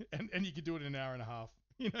 and you could do it in an hour and a half.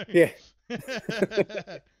 You Yeah. know.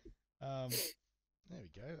 There we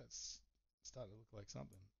go. That's starting to look like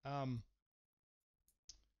something.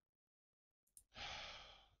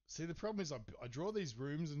 See, the problem is I draw these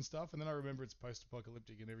rooms and stuff, and then I remember it's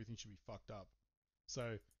post-apocalyptic and everything should be fucked up.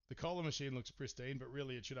 So the cola machine looks pristine, but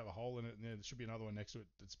really it should have a hole in it, and there should be another one next to it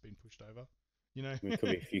that's been pushed over. You know? There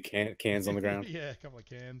could be a few cans on the ground. Yeah, a couple of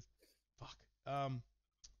cans. Fuck.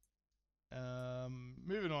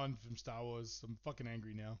 Moving on from Star Wars, I'm fucking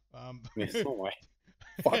angry now. Yeah, so am I.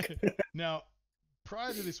 Fuck. Now,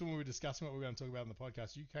 prior to this, when we were discussing what we were going to talk about in the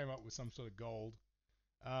podcast, you came up with some sort of gold.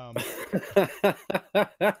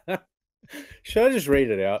 Should I just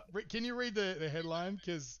read it out? Can you read the headline?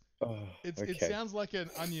 Because Oh, it okay. sounds like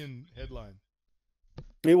an Onion headline.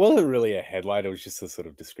 It wasn't really a headline, it was just a sort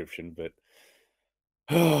of description, but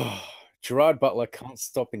Gerard Butler can't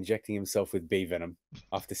stop injecting himself with bee venom.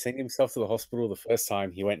 After sending himself to the hospital the first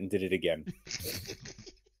time, he went and did it again.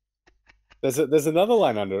 There's another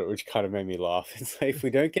line under it which kind of made me laugh. It's like, if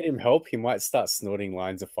we don't get him help, he might start snorting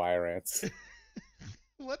lines of fire ants.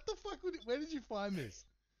 What the fuck? Where did you find this?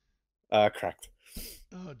 Cracked.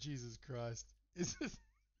 Oh, Jesus Christ. Is this...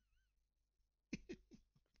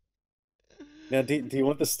 Now, do you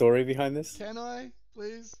want the story behind this? Can I,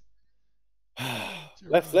 please?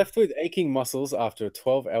 Left with aching muscles after a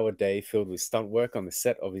 12-hour day filled with stunt work on the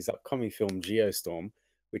set of his upcoming film Geostorm,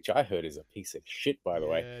 which I heard is a piece of shit, by the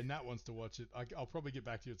way. Yeah, Nat wants to watch it. I'll probably get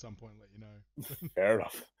back to you at some point and let you know. Fair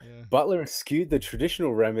enough. Yeah. Butler eschewed the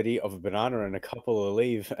traditional remedy of a banana and a couple of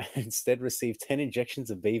leaves and instead received 10 injections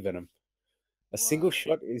of bee venom. A single What?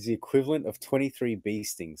 shot is the equivalent of 23 bee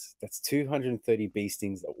stings. That's 230 bee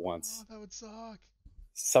stings at once. Oh, that would suck.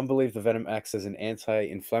 Some believe the venom acts as an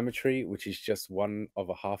anti-inflammatory, which is just one of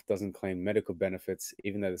a half dozen claimed medical benefits,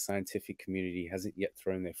 even though the scientific community hasn't yet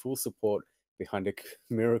thrown their full support behind a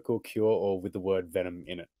miracle cure or with the word venom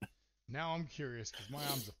in it. Now I'm curious because my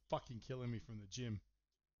arms are fucking killing me from the gym.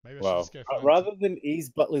 Maybe I should Well, just go find rather than ease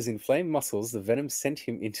Butler's inflamed muscles, the venom sent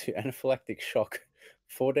him into anaphylactic shock.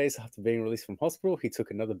 4 days after being released from hospital, he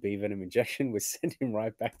took another bee venom injection, which sent him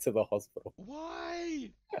right back to the hospital. Why?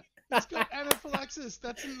 He's got anaphylaxis.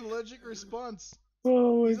 That's an allergic response.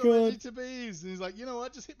 Oh my He's god. allergic to bees. And he's like, you know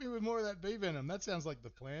what? Just hit me with more of that bee venom. That sounds like the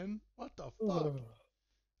plan. What the fuck? Oh,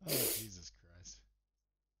 Jesus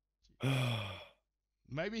Christ.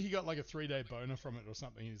 Maybe he got like a 3-day boner from it or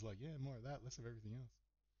something. He's like, yeah, more of that, less of everything else.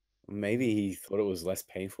 Maybe he thought it was less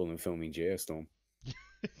painful than filming Geostorm.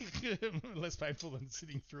 Less painful than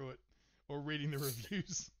sitting through it or reading the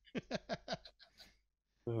reviews.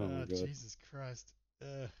 Oh my god. Jesus Christ.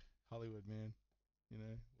 Hollywood, man. You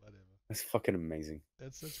know, whatever. That's fucking amazing.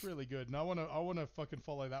 That's really good. And I wanna fucking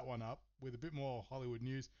follow that one up with a bit more Hollywood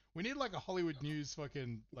news. We need like a Hollywood news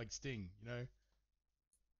fucking like sting, you know?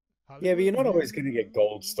 Yeah, but Hollywood you're not always going to get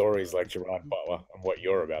gold news. stories like Gerard Butler and what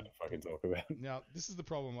you're about to fucking talk about. Now, this is the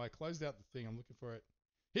problem. I closed out the thing. I'm looking for it.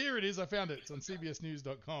 Here it is. I found it. It's on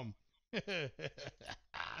CBSNews.com.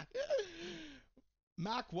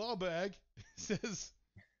 Mark Wahlberg says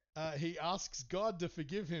he asks God to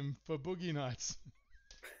forgive him for Boogie Nights.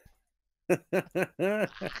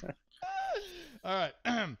 All right.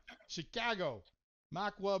 Chicago.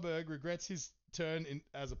 Mark Wahlberg regrets his turn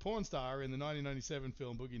as a porn star in the 1997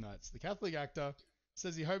 film Boogie Nights. The Catholic actor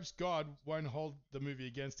says he hopes God won't hold the movie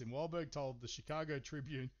against him. Wahlberg told the Chicago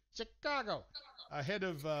Tribune, Chicago, ahead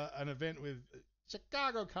of an event with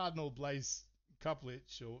Chicago Cardinal Blaise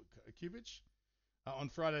Kupich on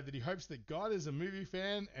Friday that he hopes that God is a movie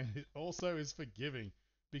fan and also is forgiving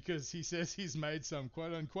because he says he's made some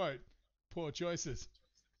quote-unquote poor choices.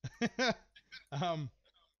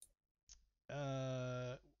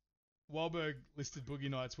 Wahlberg listed Boogie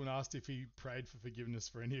Nights when asked if he prayed for forgiveness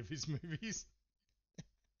for any of his movies.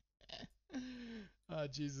 Oh,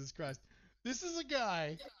 Jesus Christ. This is a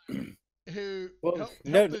guy who helped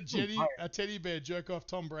a teddy bear jerk off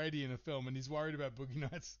Tom Brady in a film, and he's worried about Boogie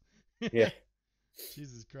Nights. Yeah.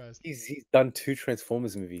 Jesus Christ. He's done 2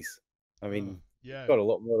 Transformers movies. I mean, yeah. Got a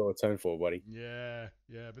lot more to atone for, buddy. Yeah,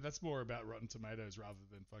 but that's more about Rotten Tomatoes rather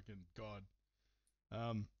than fucking God.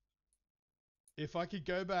 If I could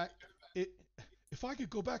go back,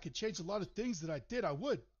 and change a lot of things that I did, I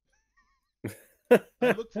would. I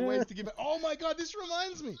look for ways to give it. Oh my God, this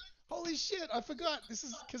reminds me. Holy shit, I forgot. This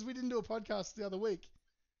is because we didn't do a podcast the other week.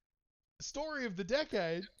 Story of the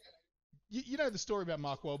decade. You know the story about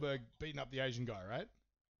Mark Wahlberg beating up the Asian guy, right?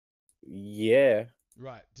 Yeah.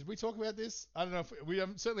 Right. Did we talk about this? I don't know if we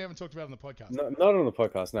certainly haven't talked about it on the podcast. No, not on the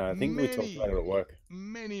podcast, no. I think we talked about it at work.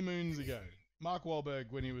 Many moons ago. Mark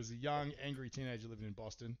Wahlberg, when he was a young, angry teenager living in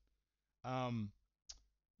Boston,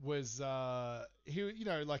 was like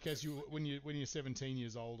when you're 17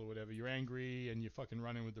 years old or whatever, you're angry and you're fucking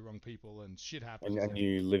running with the wrong people and shit happens. And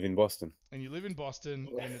you live in Boston. And you live in Boston,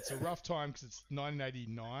 and it's a rough time because it's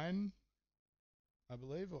 1989, I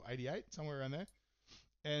believe, or 88, somewhere around there.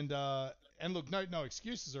 And look, no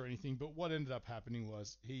excuses or anything, but what ended up happening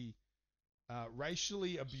was he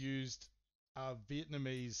racially abused a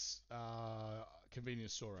Vietnamese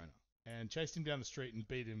convenience store owner and chased him down the street and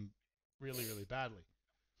beat him really, really badly.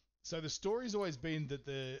 So the story's always been that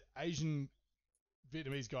the Asian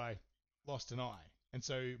Vietnamese guy lost an eye, and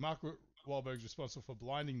so Mark Wahlberg's responsible for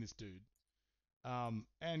blinding this dude,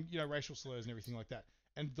 and racial slurs and everything like that.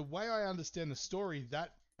 And the way I understand the story,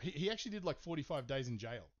 that he actually did like 45 days in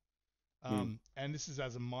jail, and this is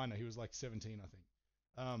as a minor. He was like 17, I think.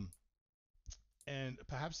 And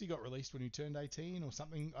perhaps he got released when he turned 18 or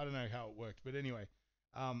something. I don't know how it worked, but anyway,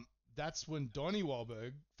 that's when Donnie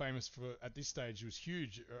Wahlberg, famous for at this stage, he was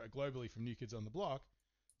huge globally from New Kids on the Block,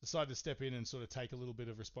 decided to step in and sort of take a little bit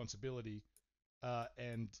of responsibility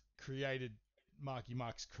and created Marky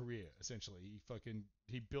Mark's career. Essentially,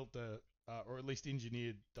 he built or at least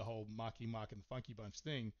engineered the whole Marky Mark and the Funky Bunch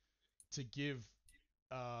thing to give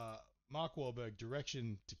Mark Wahlberg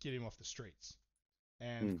direction to get him off the streets.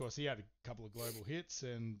 And of course, he had a couple of global hits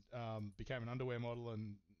and became an underwear model,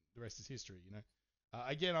 and the rest is history.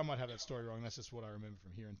 Again, I might have that story wrong. That's just what I remember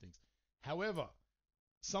from hearing things. However,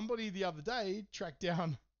 somebody the other day tracked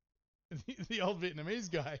down the old Vietnamese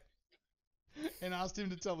guy and asked him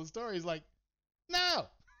to tell the story. He's like, "No,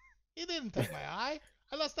 he didn't take my eye.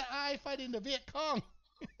 I lost the eye fighting the Viet Cong."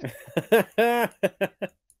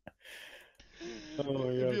 Oh my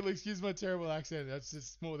God. If you'll excuse my terrible accent, that's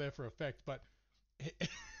just more there for effect. But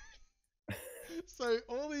so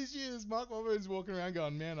all these years, Mark Wahlberg's walking around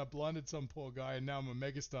going, "Man, I blinded some poor guy, and now I'm a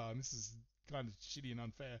megastar, and this is kind of shitty and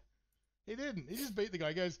unfair." He didn't. He just beat the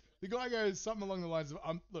guy. The guy goes something along the lines of,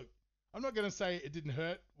 "Look, I'm not going to say it didn't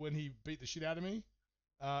hurt when he beat the shit out of me,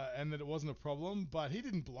 and that it wasn't a problem, but he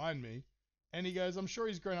didn't blind me." And he goes, "I'm sure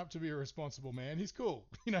he's grown up to be a responsible man. He's cool.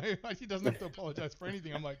 He doesn't have to apologize for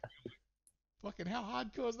anything." I'm like, fucking how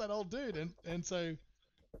hardcore is that old dude? And so,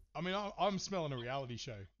 I mean, I'm smelling a reality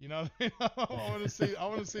show. You know what I mean? I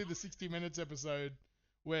want to see the 60 Minutes episode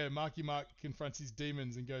where Marky Mark confronts his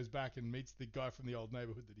demons and goes back and meets the guy from the old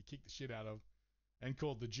neighborhood that he kicked the shit out of and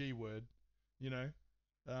called the G word.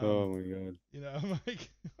 Oh my God. I'm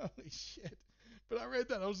like, holy shit. But I read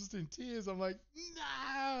that, I was just in tears. I'm like,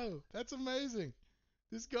 no, that's amazing.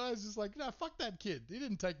 This guy's just like, no, fuck that kid. He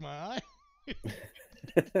didn't take my eye.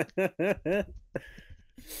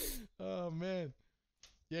 Oh man.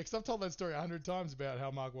 Yeah, because I've told that story 100 times about how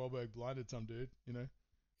Mark Wahlberg blinded some dude. You know.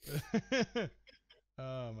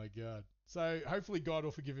 Oh my god. So hopefully God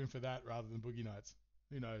will forgive him for that rather than Boogie Nights.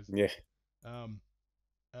 Who knows? Yeah. Um,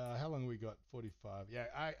 how long have we got? 45. Yeah.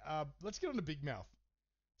 Let's get on to Big Mouth.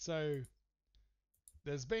 So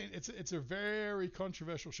it's a very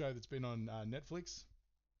controversial show that's been on Netflix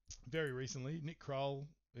very recently. Nick Kroll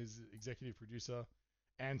is executive producer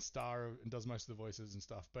and star and does most of the voices and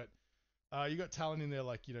stuff. But you got talent in there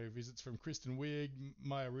like visits from Kristen Wiig,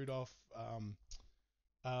 Maya Rudolph.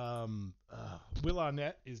 Will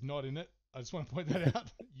Arnett is not in it. I just want to point that out.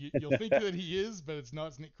 You'll think that he is, but it's not.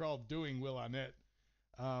 It's Nick Kroll doing Will Arnett.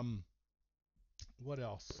 Um, what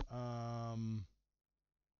else? Who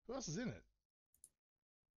else is in it?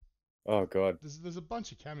 Oh God. There's a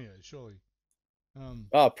bunch of cameos, surely.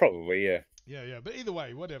 Oh, probably, yeah. Yeah. But either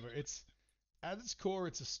way, whatever. It's at its core,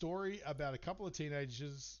 it's a story about a couple of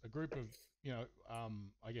teenagers, a group of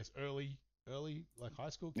I guess early like high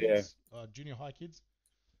school Yeah. kids, junior high kids.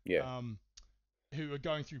 Yeah. Who are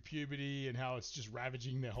going through puberty and how it's just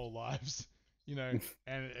ravaging their whole lives, and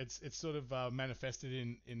it's sort of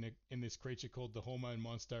manifested in this creature called the hormone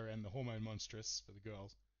monster and the hormone monstress for the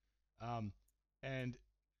girls, and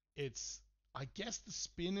it's I guess the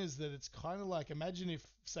spin is that it's kind of like imagine if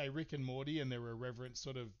say Rick and Morty and their irreverent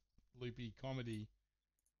sort of loopy comedy,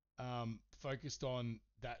 focused on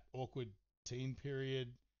that awkward teen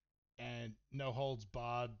period and no holds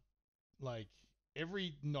barred, like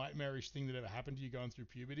every nightmarish thing that ever happened to you going through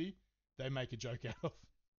puberty, they make a joke out of.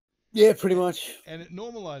 Yeah, pretty much. And it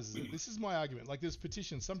normalizes it. This is my argument. Like, there's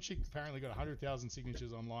petitions. Some chick apparently got 100,000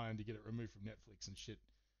 signatures online to get it removed from Netflix and shit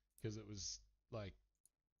because it was, like,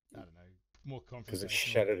 I don't know, more confrontational. Because it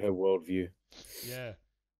shattered her worldview. Yeah.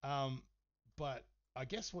 But I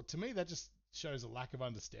guess to me, that just shows a lack of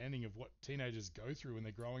understanding of what teenagers go through when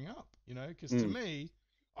they're growing up, because to me,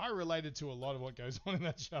 I related to a lot of what goes on in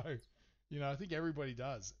that show. I think everybody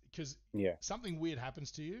does because something weird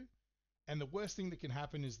happens to you. And the worst thing that can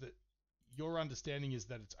happen is that your understanding is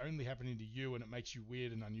that it's only happening to you and it makes you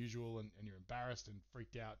weird and unusual and you're embarrassed and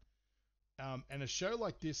freaked out. And a show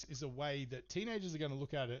like this is a way that teenagers are going to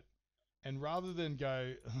look at it and rather than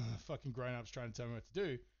go, fucking grown-ups trying to tell me what to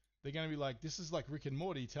do, they're going to be like, this is like Rick and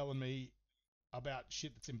Morty telling me about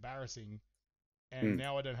shit that's embarrassing and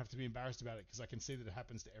now I don't have to be embarrassed about it because I can see that it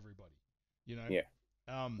happens to everybody, Yeah.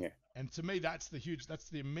 And to me, that's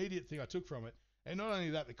the immediate thing I took from it. And not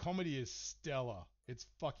only that, the comedy is stellar. It's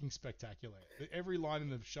fucking spectacular. Every line in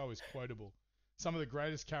the show is quotable. Some of the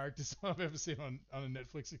greatest characters I've ever seen on a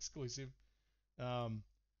Netflix exclusive. Fucking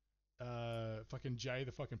Jay,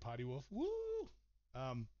 the fucking party wolf. Woo!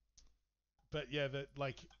 But yeah,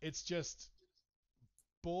 it's just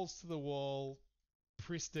balls to the wall,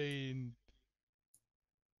 pristine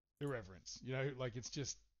irreverence. It's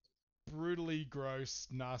just brutally gross,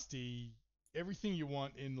 nasty, everything you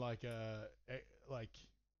want in like a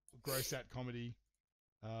gross out comedy,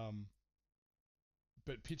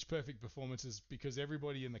 but pitch perfect performances because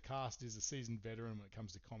everybody in the cast is a seasoned veteran when it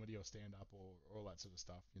comes to comedy or stand up or all that sort of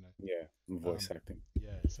stuff. Yeah, voice acting.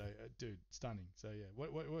 Yeah, so dude, stunning. So yeah,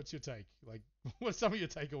 what's your take? Like, what's some of your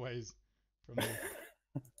takeaways from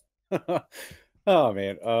there? Oh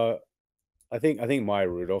man, I think Maya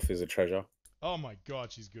Rudolph is a treasure. Oh my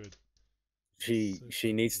god, she's good. She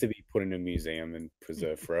needs to be put in a museum and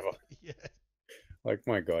preserved forever. Yeah. Like,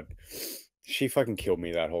 my god, she fucking killed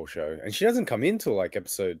me that whole show, and she doesn't come in till like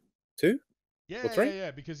episode 2 Yeah, or 3.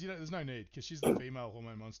 yeah, because there's no need because she's the female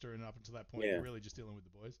hormone monster, and up until that point, you're really just dealing with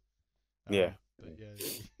the boys. Yeah, but yeah.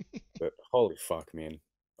 But holy fuck, man,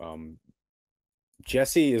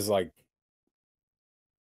 Jessie is like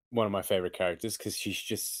one of my favorite characters because she's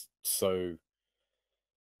just so.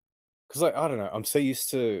 Because like I don't know, I'm so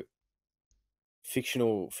used to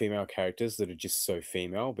fictional female characters that are just so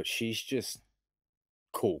female, but she's just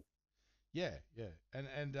cool. Yeah,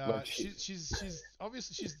 and Like she's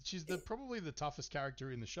obviously she's probably the toughest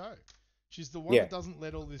character in the show. She's the one that doesn't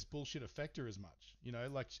let all this bullshit affect her as much.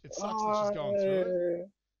 Like it sucks that she's going through it.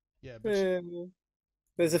 Yeah, but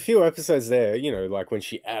there's a few episodes there, like when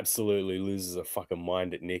she absolutely loses her fucking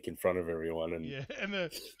mind at Nick in front of everyone, and and the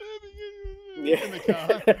in the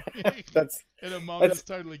car. that's and her mom just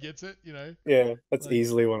totally gets it. Yeah, that's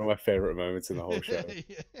easily one of my favorite moments in the whole show.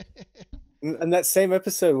 And that same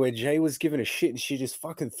episode where Jay was giving a shit and she just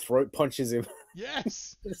fucking throat punches him.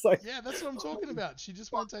 Yes. It's like, yeah, that's what I'm talking about. She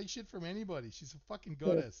just won't take shit from anybody. She's a fucking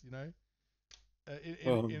goddess, in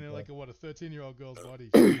like a 13-year-old girl's body.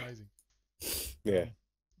 She's amazing. Yeah.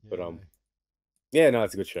 But yeah, no,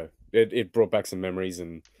 it's a good show. It brought back some memories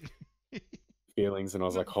and feelings, and I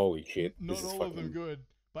was like, holy shit. Not all of them good,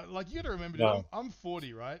 But like you got to remember, dude, No. I'm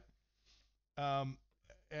 40, right? Um,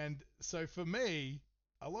 and so for me,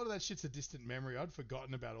 a lot of that shit's a distant memory. I'd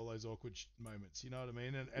forgotten about all those awkward moments. You know what I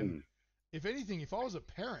mean? And Mm. if anything, if I was a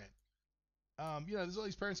parent, you know, there's all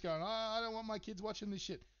these parents going, oh, I don't want my kids watching this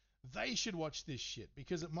shit. They should watch this shit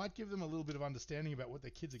because it might give them a little bit of understanding about what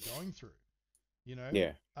their kids are going through. You know,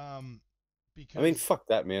 Yeah. I mean, because fuck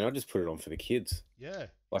that, man. I just put it on for the kids. yeah,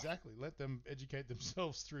 Like, exactly. Let them educate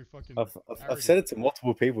themselves through fucking I've parody. said it to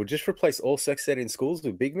multiple people. Just replace all sex ed in schools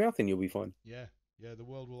with Big Mouth, and you'll be fine. Yeah, yeah. The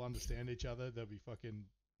world will understand each other. There'll be fucking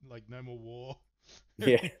like no more war.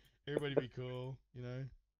 Yeah. Everybody be cool. You know.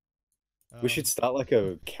 We should Um, start like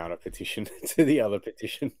a counter petition to the other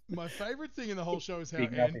petition. my favorite thing in the whole show is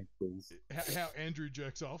Big Mouth in schools. How Andrew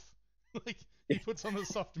jerks off. Like he puts on the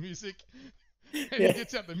soft music and he Yeah.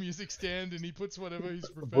 gets out the music stand and he puts whatever he's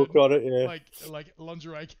A prepared, book on it, yeah. like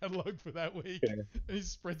lingerie catalog for that week, Yeah. and he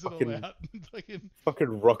spreads it all Fucking out. Fucking,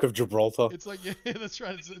 fucking Rock of Gibraltar. it's like yeah, that's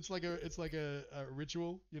right. It's like a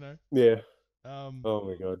ritual, you know. Yeah. Um, Oh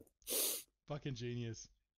my god. fucking genius.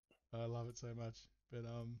 I love it so much. But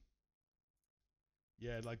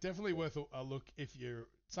yeah, like definitely worth a look if you're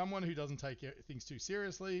someone who doesn't take things too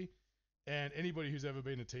seriously, and anybody who's ever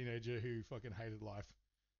been a teenager who fucking hated life,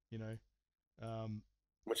 you know. Um,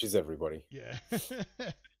 Which is everybody. yeah,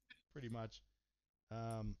 pretty much.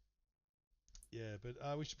 Um, yeah,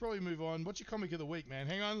 but we should probably move on. What's your comic of the week, man?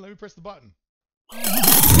 Hang on, let me press the button.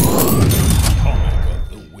 Comic of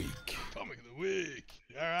the week. Comic of the week.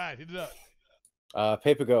 All right, hit it up.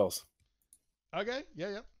 Paper Girls. Okay,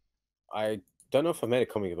 yeah. I don't know if I made a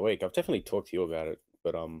comic of the week. I've definitely talked to you about it,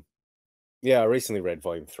 but yeah, I recently read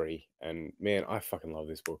volume 3, and man, I fucking love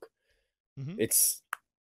this book. Mhm. It's,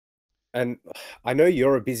 and I know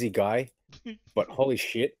you're a busy guy, but holy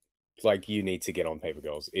shit, like you need to get on Paper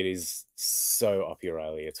Girls. It is so up your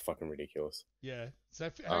alley. It's fucking ridiculous. Yeah. So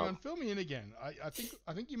hang on, Um, fill me in again. I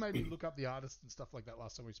think you made me look up the artist and stuff like that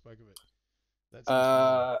last time we spoke of it. That's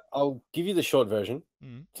I'll give you the short version.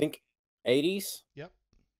 Mhm. Think 80s, Yep.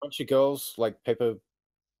 bunch of girls, like paper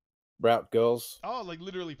route girls. Oh, like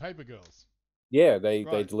literally Paper Girls. Yeah, they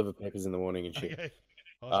Right. deliver papers in the morning and shit. Okay.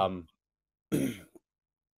 Awesome.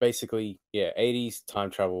 Basically, yeah, 80s time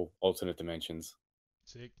travel, alternate dimensions.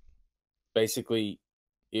 Sick. Basically,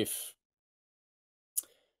 if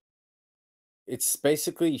it's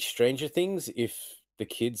basically Stranger Things if the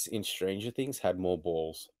kids in Stranger Things had more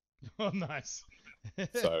balls. Oh, nice.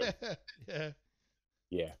 So yeah.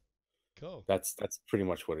 yeah, Cool. that's pretty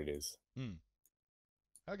much what it is.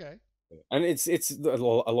 Okay. And it's a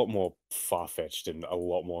lot more far fetched and a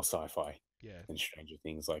lot more sci-fi Yeah. than Stranger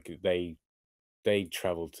Things. Like they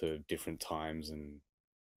travel to different times and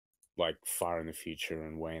like far in the future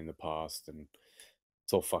and way in the past, and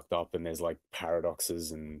it's all fucked up. And there's like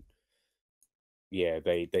paradoxes, and yeah,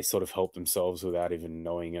 they sort of help themselves without even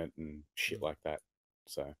knowing it and shit like that.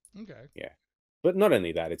 So Okay. yeah, but not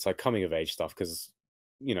only that, it's like coming of age stuff because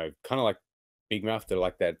you know, kind of like Big Mouth, they're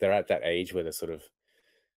like that. They're at that age where they're sort of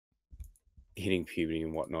hitting puberty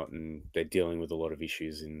and whatnot, and they're dealing with a lot of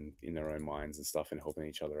issues in their own minds and stuff, and helping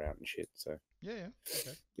each other out and shit. So Yeah.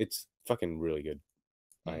 Okay. it's fucking really good.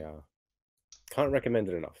 I Hmm. can't recommend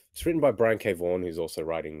it enough. It's written by Brian K. Vaughan, who's also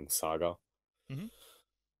writing Saga.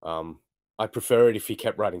 Mhm. I'd prefer it if he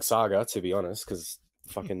kept writing Saga, to be honest, because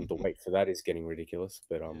fucking the wait for that is getting ridiculous.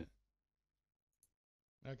 But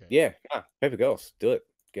Okay. yeah, Paper Girls, do it.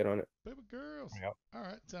 Get on it. Paper Girls. Yep. All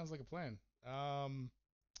right. Sounds like a plan. Fuck.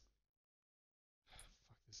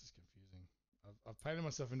 This is confusing. I've painted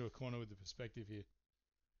myself into a corner with the perspective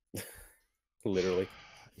here. Literally.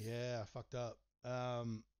 Yeah, I fucked up.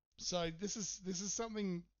 So this is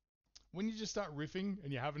something when you just start riffing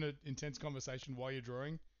and you're having an intense conversation while you're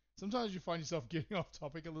drawing. Sometimes you find yourself getting off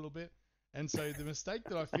topic a little bit, and so the mistake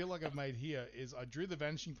that I feel like I've made here is I drew the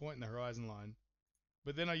vanishing point and the horizon line,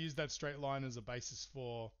 but then I used that straight line as a basis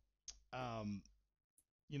for,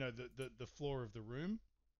 you know, the floor of the room.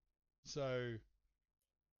 So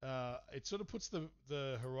it sort of puts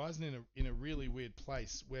the horizon in a really weird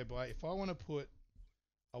place, whereby if I want to put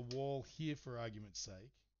a wall here for argument's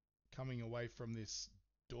sake, coming away from this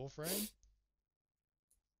door frame,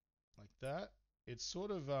 like that, it's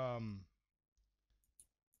sort of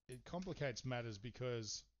it complicates matters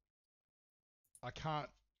because I can't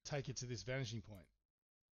take it to this vanishing point.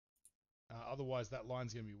 Otherwise, that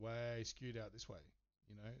line's going to be way skewed out this way.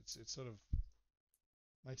 You know, it's sort of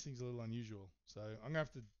makes things a little unusual. So I'm gonna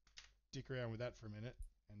have to dick around with that for a minute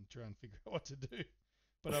and try and figure out what to do.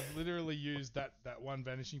 But I've literally used that one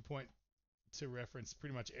vanishing point to reference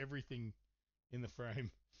pretty much everything in the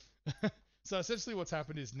frame. So essentially what's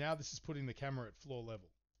happened is now this is putting the camera at floor level.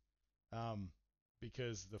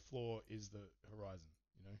 because the floor is the horizon.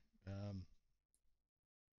 You know.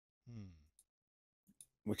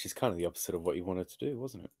 Which is kind of the opposite of what you wanted to do,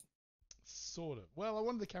 wasn't it? Sort of. Well, I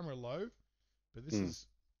wanted the camera low, but this Hmm. is.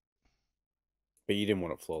 But you didn't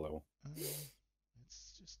want it floor level.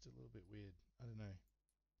 It's just a little bit weird. I don't know.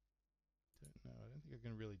 I don't think I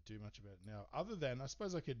can really do much about it now. Other than, I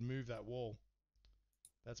suppose I could move that wall.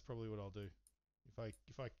 That's probably what I'll do. If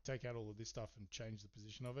I take out all of this stuff and change the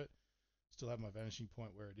position of it, still have my vanishing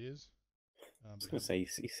point where it is. I was going to say,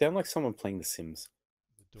 you sound like someone playing The Sims.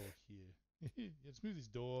 The door here. Yeah, let's move this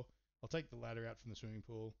door. I'll take the ladder out from the swimming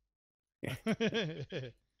pool. Yeah.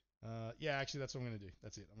 Yeah, actually, that's what I'm going to do.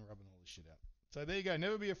 That's it. I'm rubbing all this shit out. So there you go.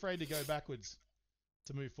 Never be afraid to go backwards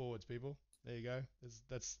to move forwards, people. There you go.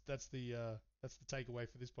 That's the takeaway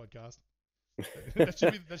for this podcast. that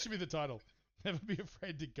should be the title. Never be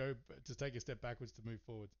afraid to take a step backwards to move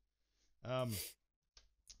forward.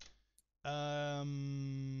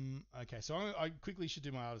 Okay, so I quickly should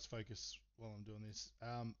do my artist focus while I'm doing this.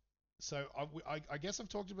 So I guess I've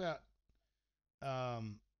talked about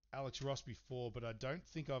Alex Ross before, but I don't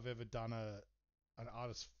think I've ever done an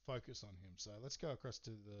artist focus on him. So let's go across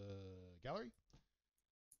to the gallery.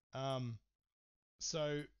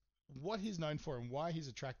 So what he's known for and why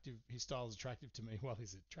his style is attractive to me, well,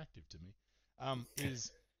 he's attractive to me,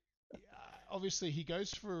 is obviously he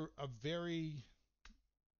goes for a very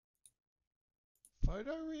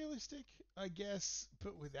photorealistic, I guess,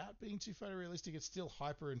 but without being too photorealistic. It's still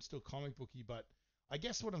hyper and still comic booky, but I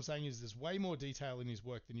guess what I'm saying is there's way more detail in his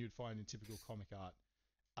work than you'd find in typical comic art.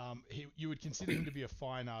 You would consider him to be a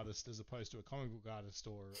fine artist as opposed to a comic book artist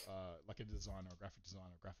or like a designer, or graphic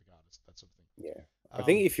designer, graphic artist, that sort of thing. Yeah. I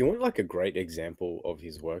think if you want like a great example of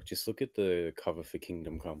his work, just look at the cover for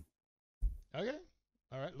Kingdom Come. Okay.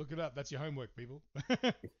 All right, look it up. That's your homework, people.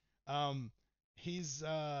 He's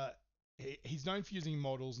known for using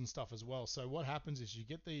models and stuff as well. So what happens is you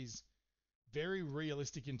get these very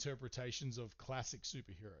realistic interpretations of classic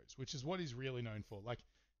superheroes, which is what he's really known for. Like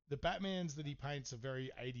the Batmans that he paints are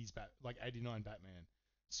very 80s like 89 Batman.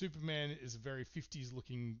 Superman is a very 50s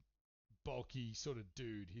looking bulky sort of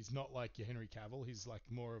dude. He's not like your Henry Cavill. He's like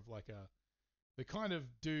more of like the kind of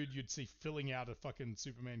dude you'd see filling out a fucking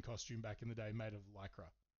Superman costume back in the day made of lycra,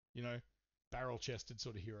 you know, barrel chested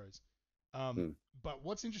sort of heroes. But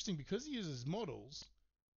what's interesting, because he uses models,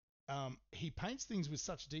 he paints things with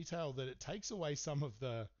such detail that it takes away some of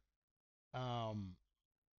the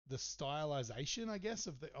stylization, I guess,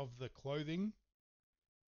 of the clothing.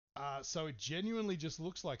 So it genuinely just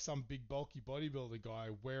looks like some big bulky bodybuilder guy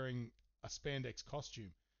wearing a spandex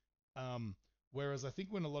costume. Whereas I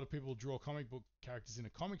think when a lot of people draw comic book characters in a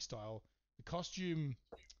comic style, the costume,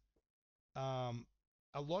 a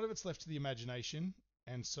lot of it's left to the imagination,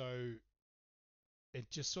 and so it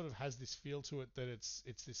just sort of has this feel to it that it's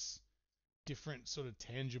this different sort of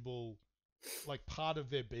tangible, like part of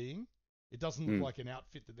their being. It doesn't look like an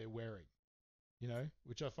outfit that they're wearing, you know,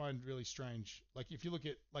 which I find really strange. Like if you look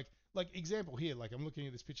at like example here, like I'm looking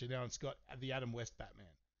at this picture now, and it's got the Adam West Batman,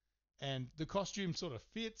 and the costume sort of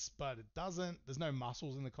fits, but it doesn't. There's no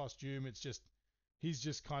muscles in the costume. It's just he's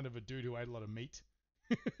just kind of a dude who ate a lot of meat.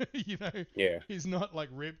 You know, Yeah. He's not like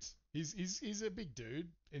ripped. He's a big dude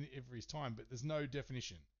for his time, but there's no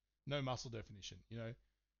definition, no muscle definition. You know,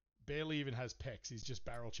 barely even has pecs. He's just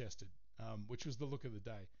barrel chested, which was the look of the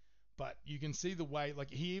day. But you can see the way, like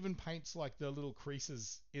he even paints like the little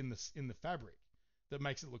creases in the fabric that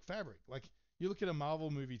makes it look fabric. Like you look at a Marvel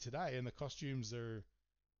movie today, and the costumes are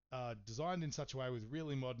designed in such a way with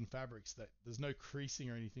really modern fabrics that there's no creasing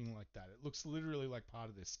or anything like that. It looks literally like part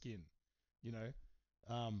of their skin, you know.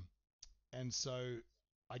 And so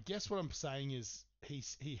I guess what I'm saying is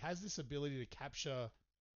he has this ability to capture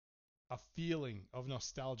a feeling of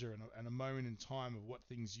nostalgia and a moment in time of what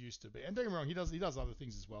things used to be. And don't get me wrong, he does other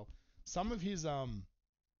things as well. Some of his I've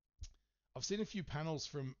seen a few panels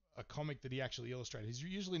from a comic that he actually illustrated. He's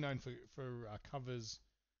usually known for covers,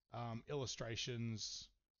 illustrations,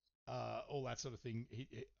 all that sort of thing.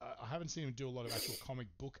 I haven't seen him do a lot of actual comic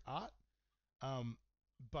book art,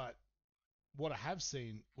 but what I have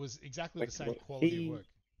seen was exactly Like, the same quality of work.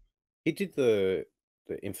 He did the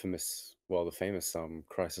famous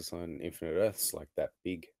Crisis on Infinite Earths, like that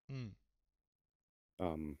big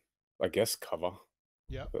I guess cover.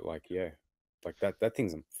 Yeah. But like like that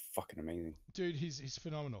thing's fucking amazing. Dude, he's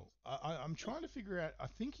phenomenal. I'm trying to figure out, I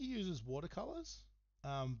think he uses watercolors,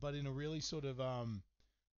 but in a really sort of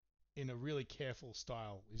in a really careful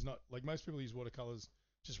style. He's not like most people use watercolors,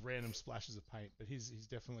 just random splashes of paint, but he's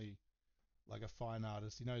definitely like a fine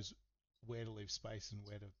artist. He knows where to leave space and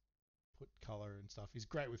where to put color and stuff. He's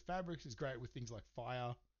great with fabrics. He's great with things like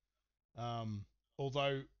fire,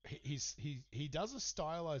 although he does a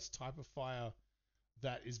stylized type of fire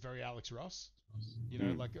that is very Alex Ross. You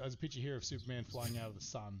know, like there's a picture here of Superman flying out of the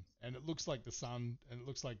sun, and it looks like the sun, and it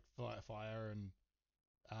looks like fire, and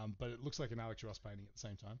but it looks like an Alex Ross painting at the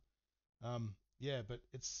same time. Yeah, but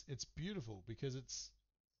it's beautiful because it's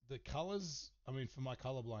the colors. I mean, for my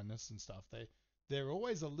color blindness and stuff, they're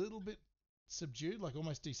always a little bit subdued, like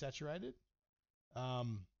almost desaturated.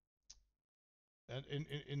 And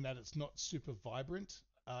in that it's not super vibrant,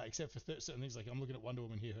 except for certain things. Like I'm looking at Wonder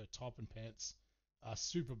Woman here, her top and pants are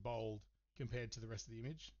super bold compared to the rest of the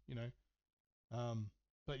image, you know.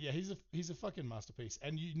 But yeah, he's a fucking masterpiece,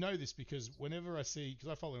 and you know this because whenever I see, because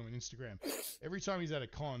I follow him on Instagram, every time he's at a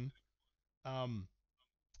con,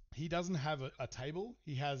 he doesn't have a table,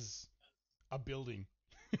 he has a building.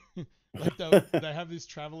 Like they have this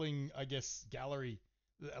traveling, I guess, gallery,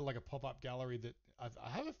 like a pop-up gallery that I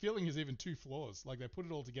have a feeling is even 2 floors. Like they put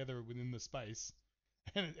it all together within the space,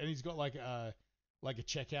 and he's got like a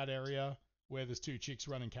checkout area where there's 2 chicks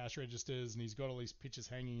running cash registers, and he's got all these pictures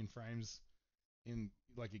hanging in frames in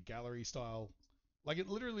like a gallery style. Like it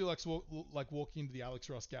literally looks like walking into the Alex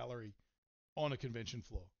Ross gallery on a convention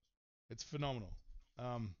floor. It's phenomenal.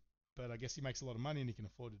 But I guess he makes a lot of money and he can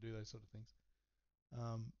afford to do those sort of things.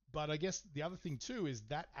 But I guess the other thing too is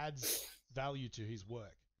that adds value to his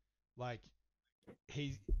work. Like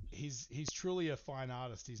he's truly a fine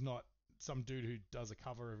artist. He's not some dude who does a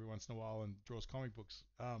cover every once in a while and draws comic books.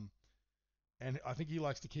 And I think he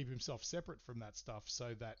likes to keep himself separate from that stuff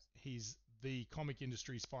so that he's the comic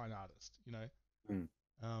industry's fine artist, you know.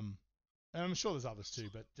 And I'm sure there's others too,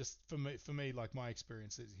 but just for me, like my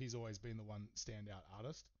experience is he's always been the one standout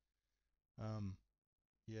artist.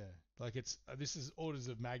 Yeah, like this is orders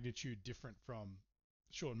of magnitude different from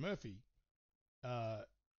Sean Murphy, but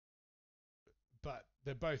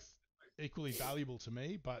they're both equally valuable to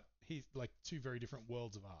me. But he's like 2 very different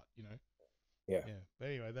worlds of art, you know. Yeah. Yeah. But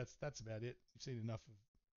anyway, that's about it. You've seen enough of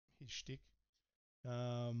his shtick.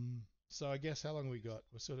 So I guess how long we got?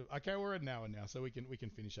 We're sort of okay. We're at an hour now, so we can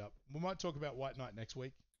finish up. We might talk about White Knight next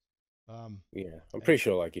week. Yeah, I'm pretty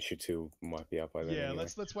sure like issue 2 might be up by then. Yeah, anyway.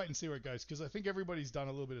 let's wait and see where it goes because I think everybody's done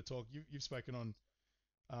a little bit of talk. You've spoken on,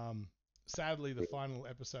 sadly, the final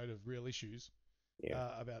episode of Real Issues.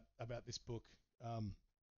 Yeah. About this book.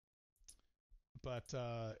 But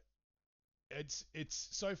it's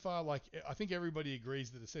so far like I think everybody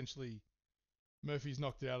agrees that essentially Murphy's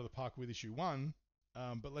knocked it out of the park with issue 1.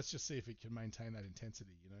 But let's just see if it can maintain that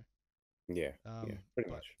intensity, you know. Yeah. Yeah. Pretty but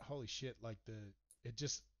much. Holy shit! Like it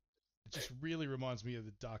just really reminds me of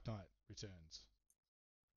the Dark Knight Returns.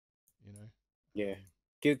 You know. Yeah.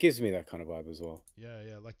 Gives me that kind of vibe as well. Yeah,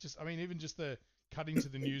 yeah. Like I mean, even just the cutting to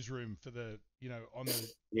the newsroom for the, you know, on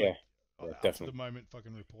the yeah, up definitely. to the moment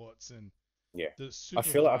fucking reports and yeah. The super I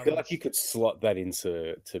feel like you could slot that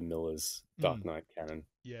into Miller's Dark Knight canon.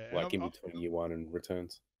 Yeah, like in between year 1 and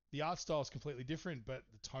Returns. The art style is completely different, but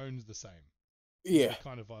the tone's the same. Yeah, the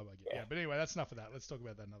kind of vibe I get. Yeah, but anyway, that's enough of that. Let's talk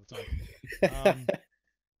about that another time.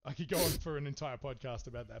 I could go on for an entire podcast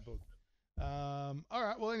about that book. All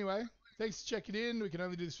right. Well, anyway, thanks for checking in. We can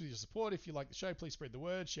only do this with your support. If you like the show, please spread the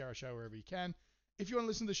word. Share our show wherever you can. If you want to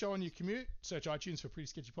listen to the show on your commute, search iTunes for Pretty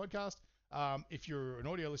Sketchy Podcast. If you're an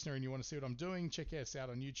audio listener and you want to see what I'm doing, check us out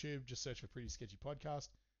on YouTube. Just search for Pretty Sketchy Podcast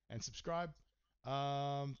and subscribe.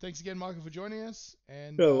 Thanks again, Michael, for joining us.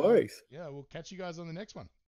 And no worries. Yeah, we'll catch you guys on the next one.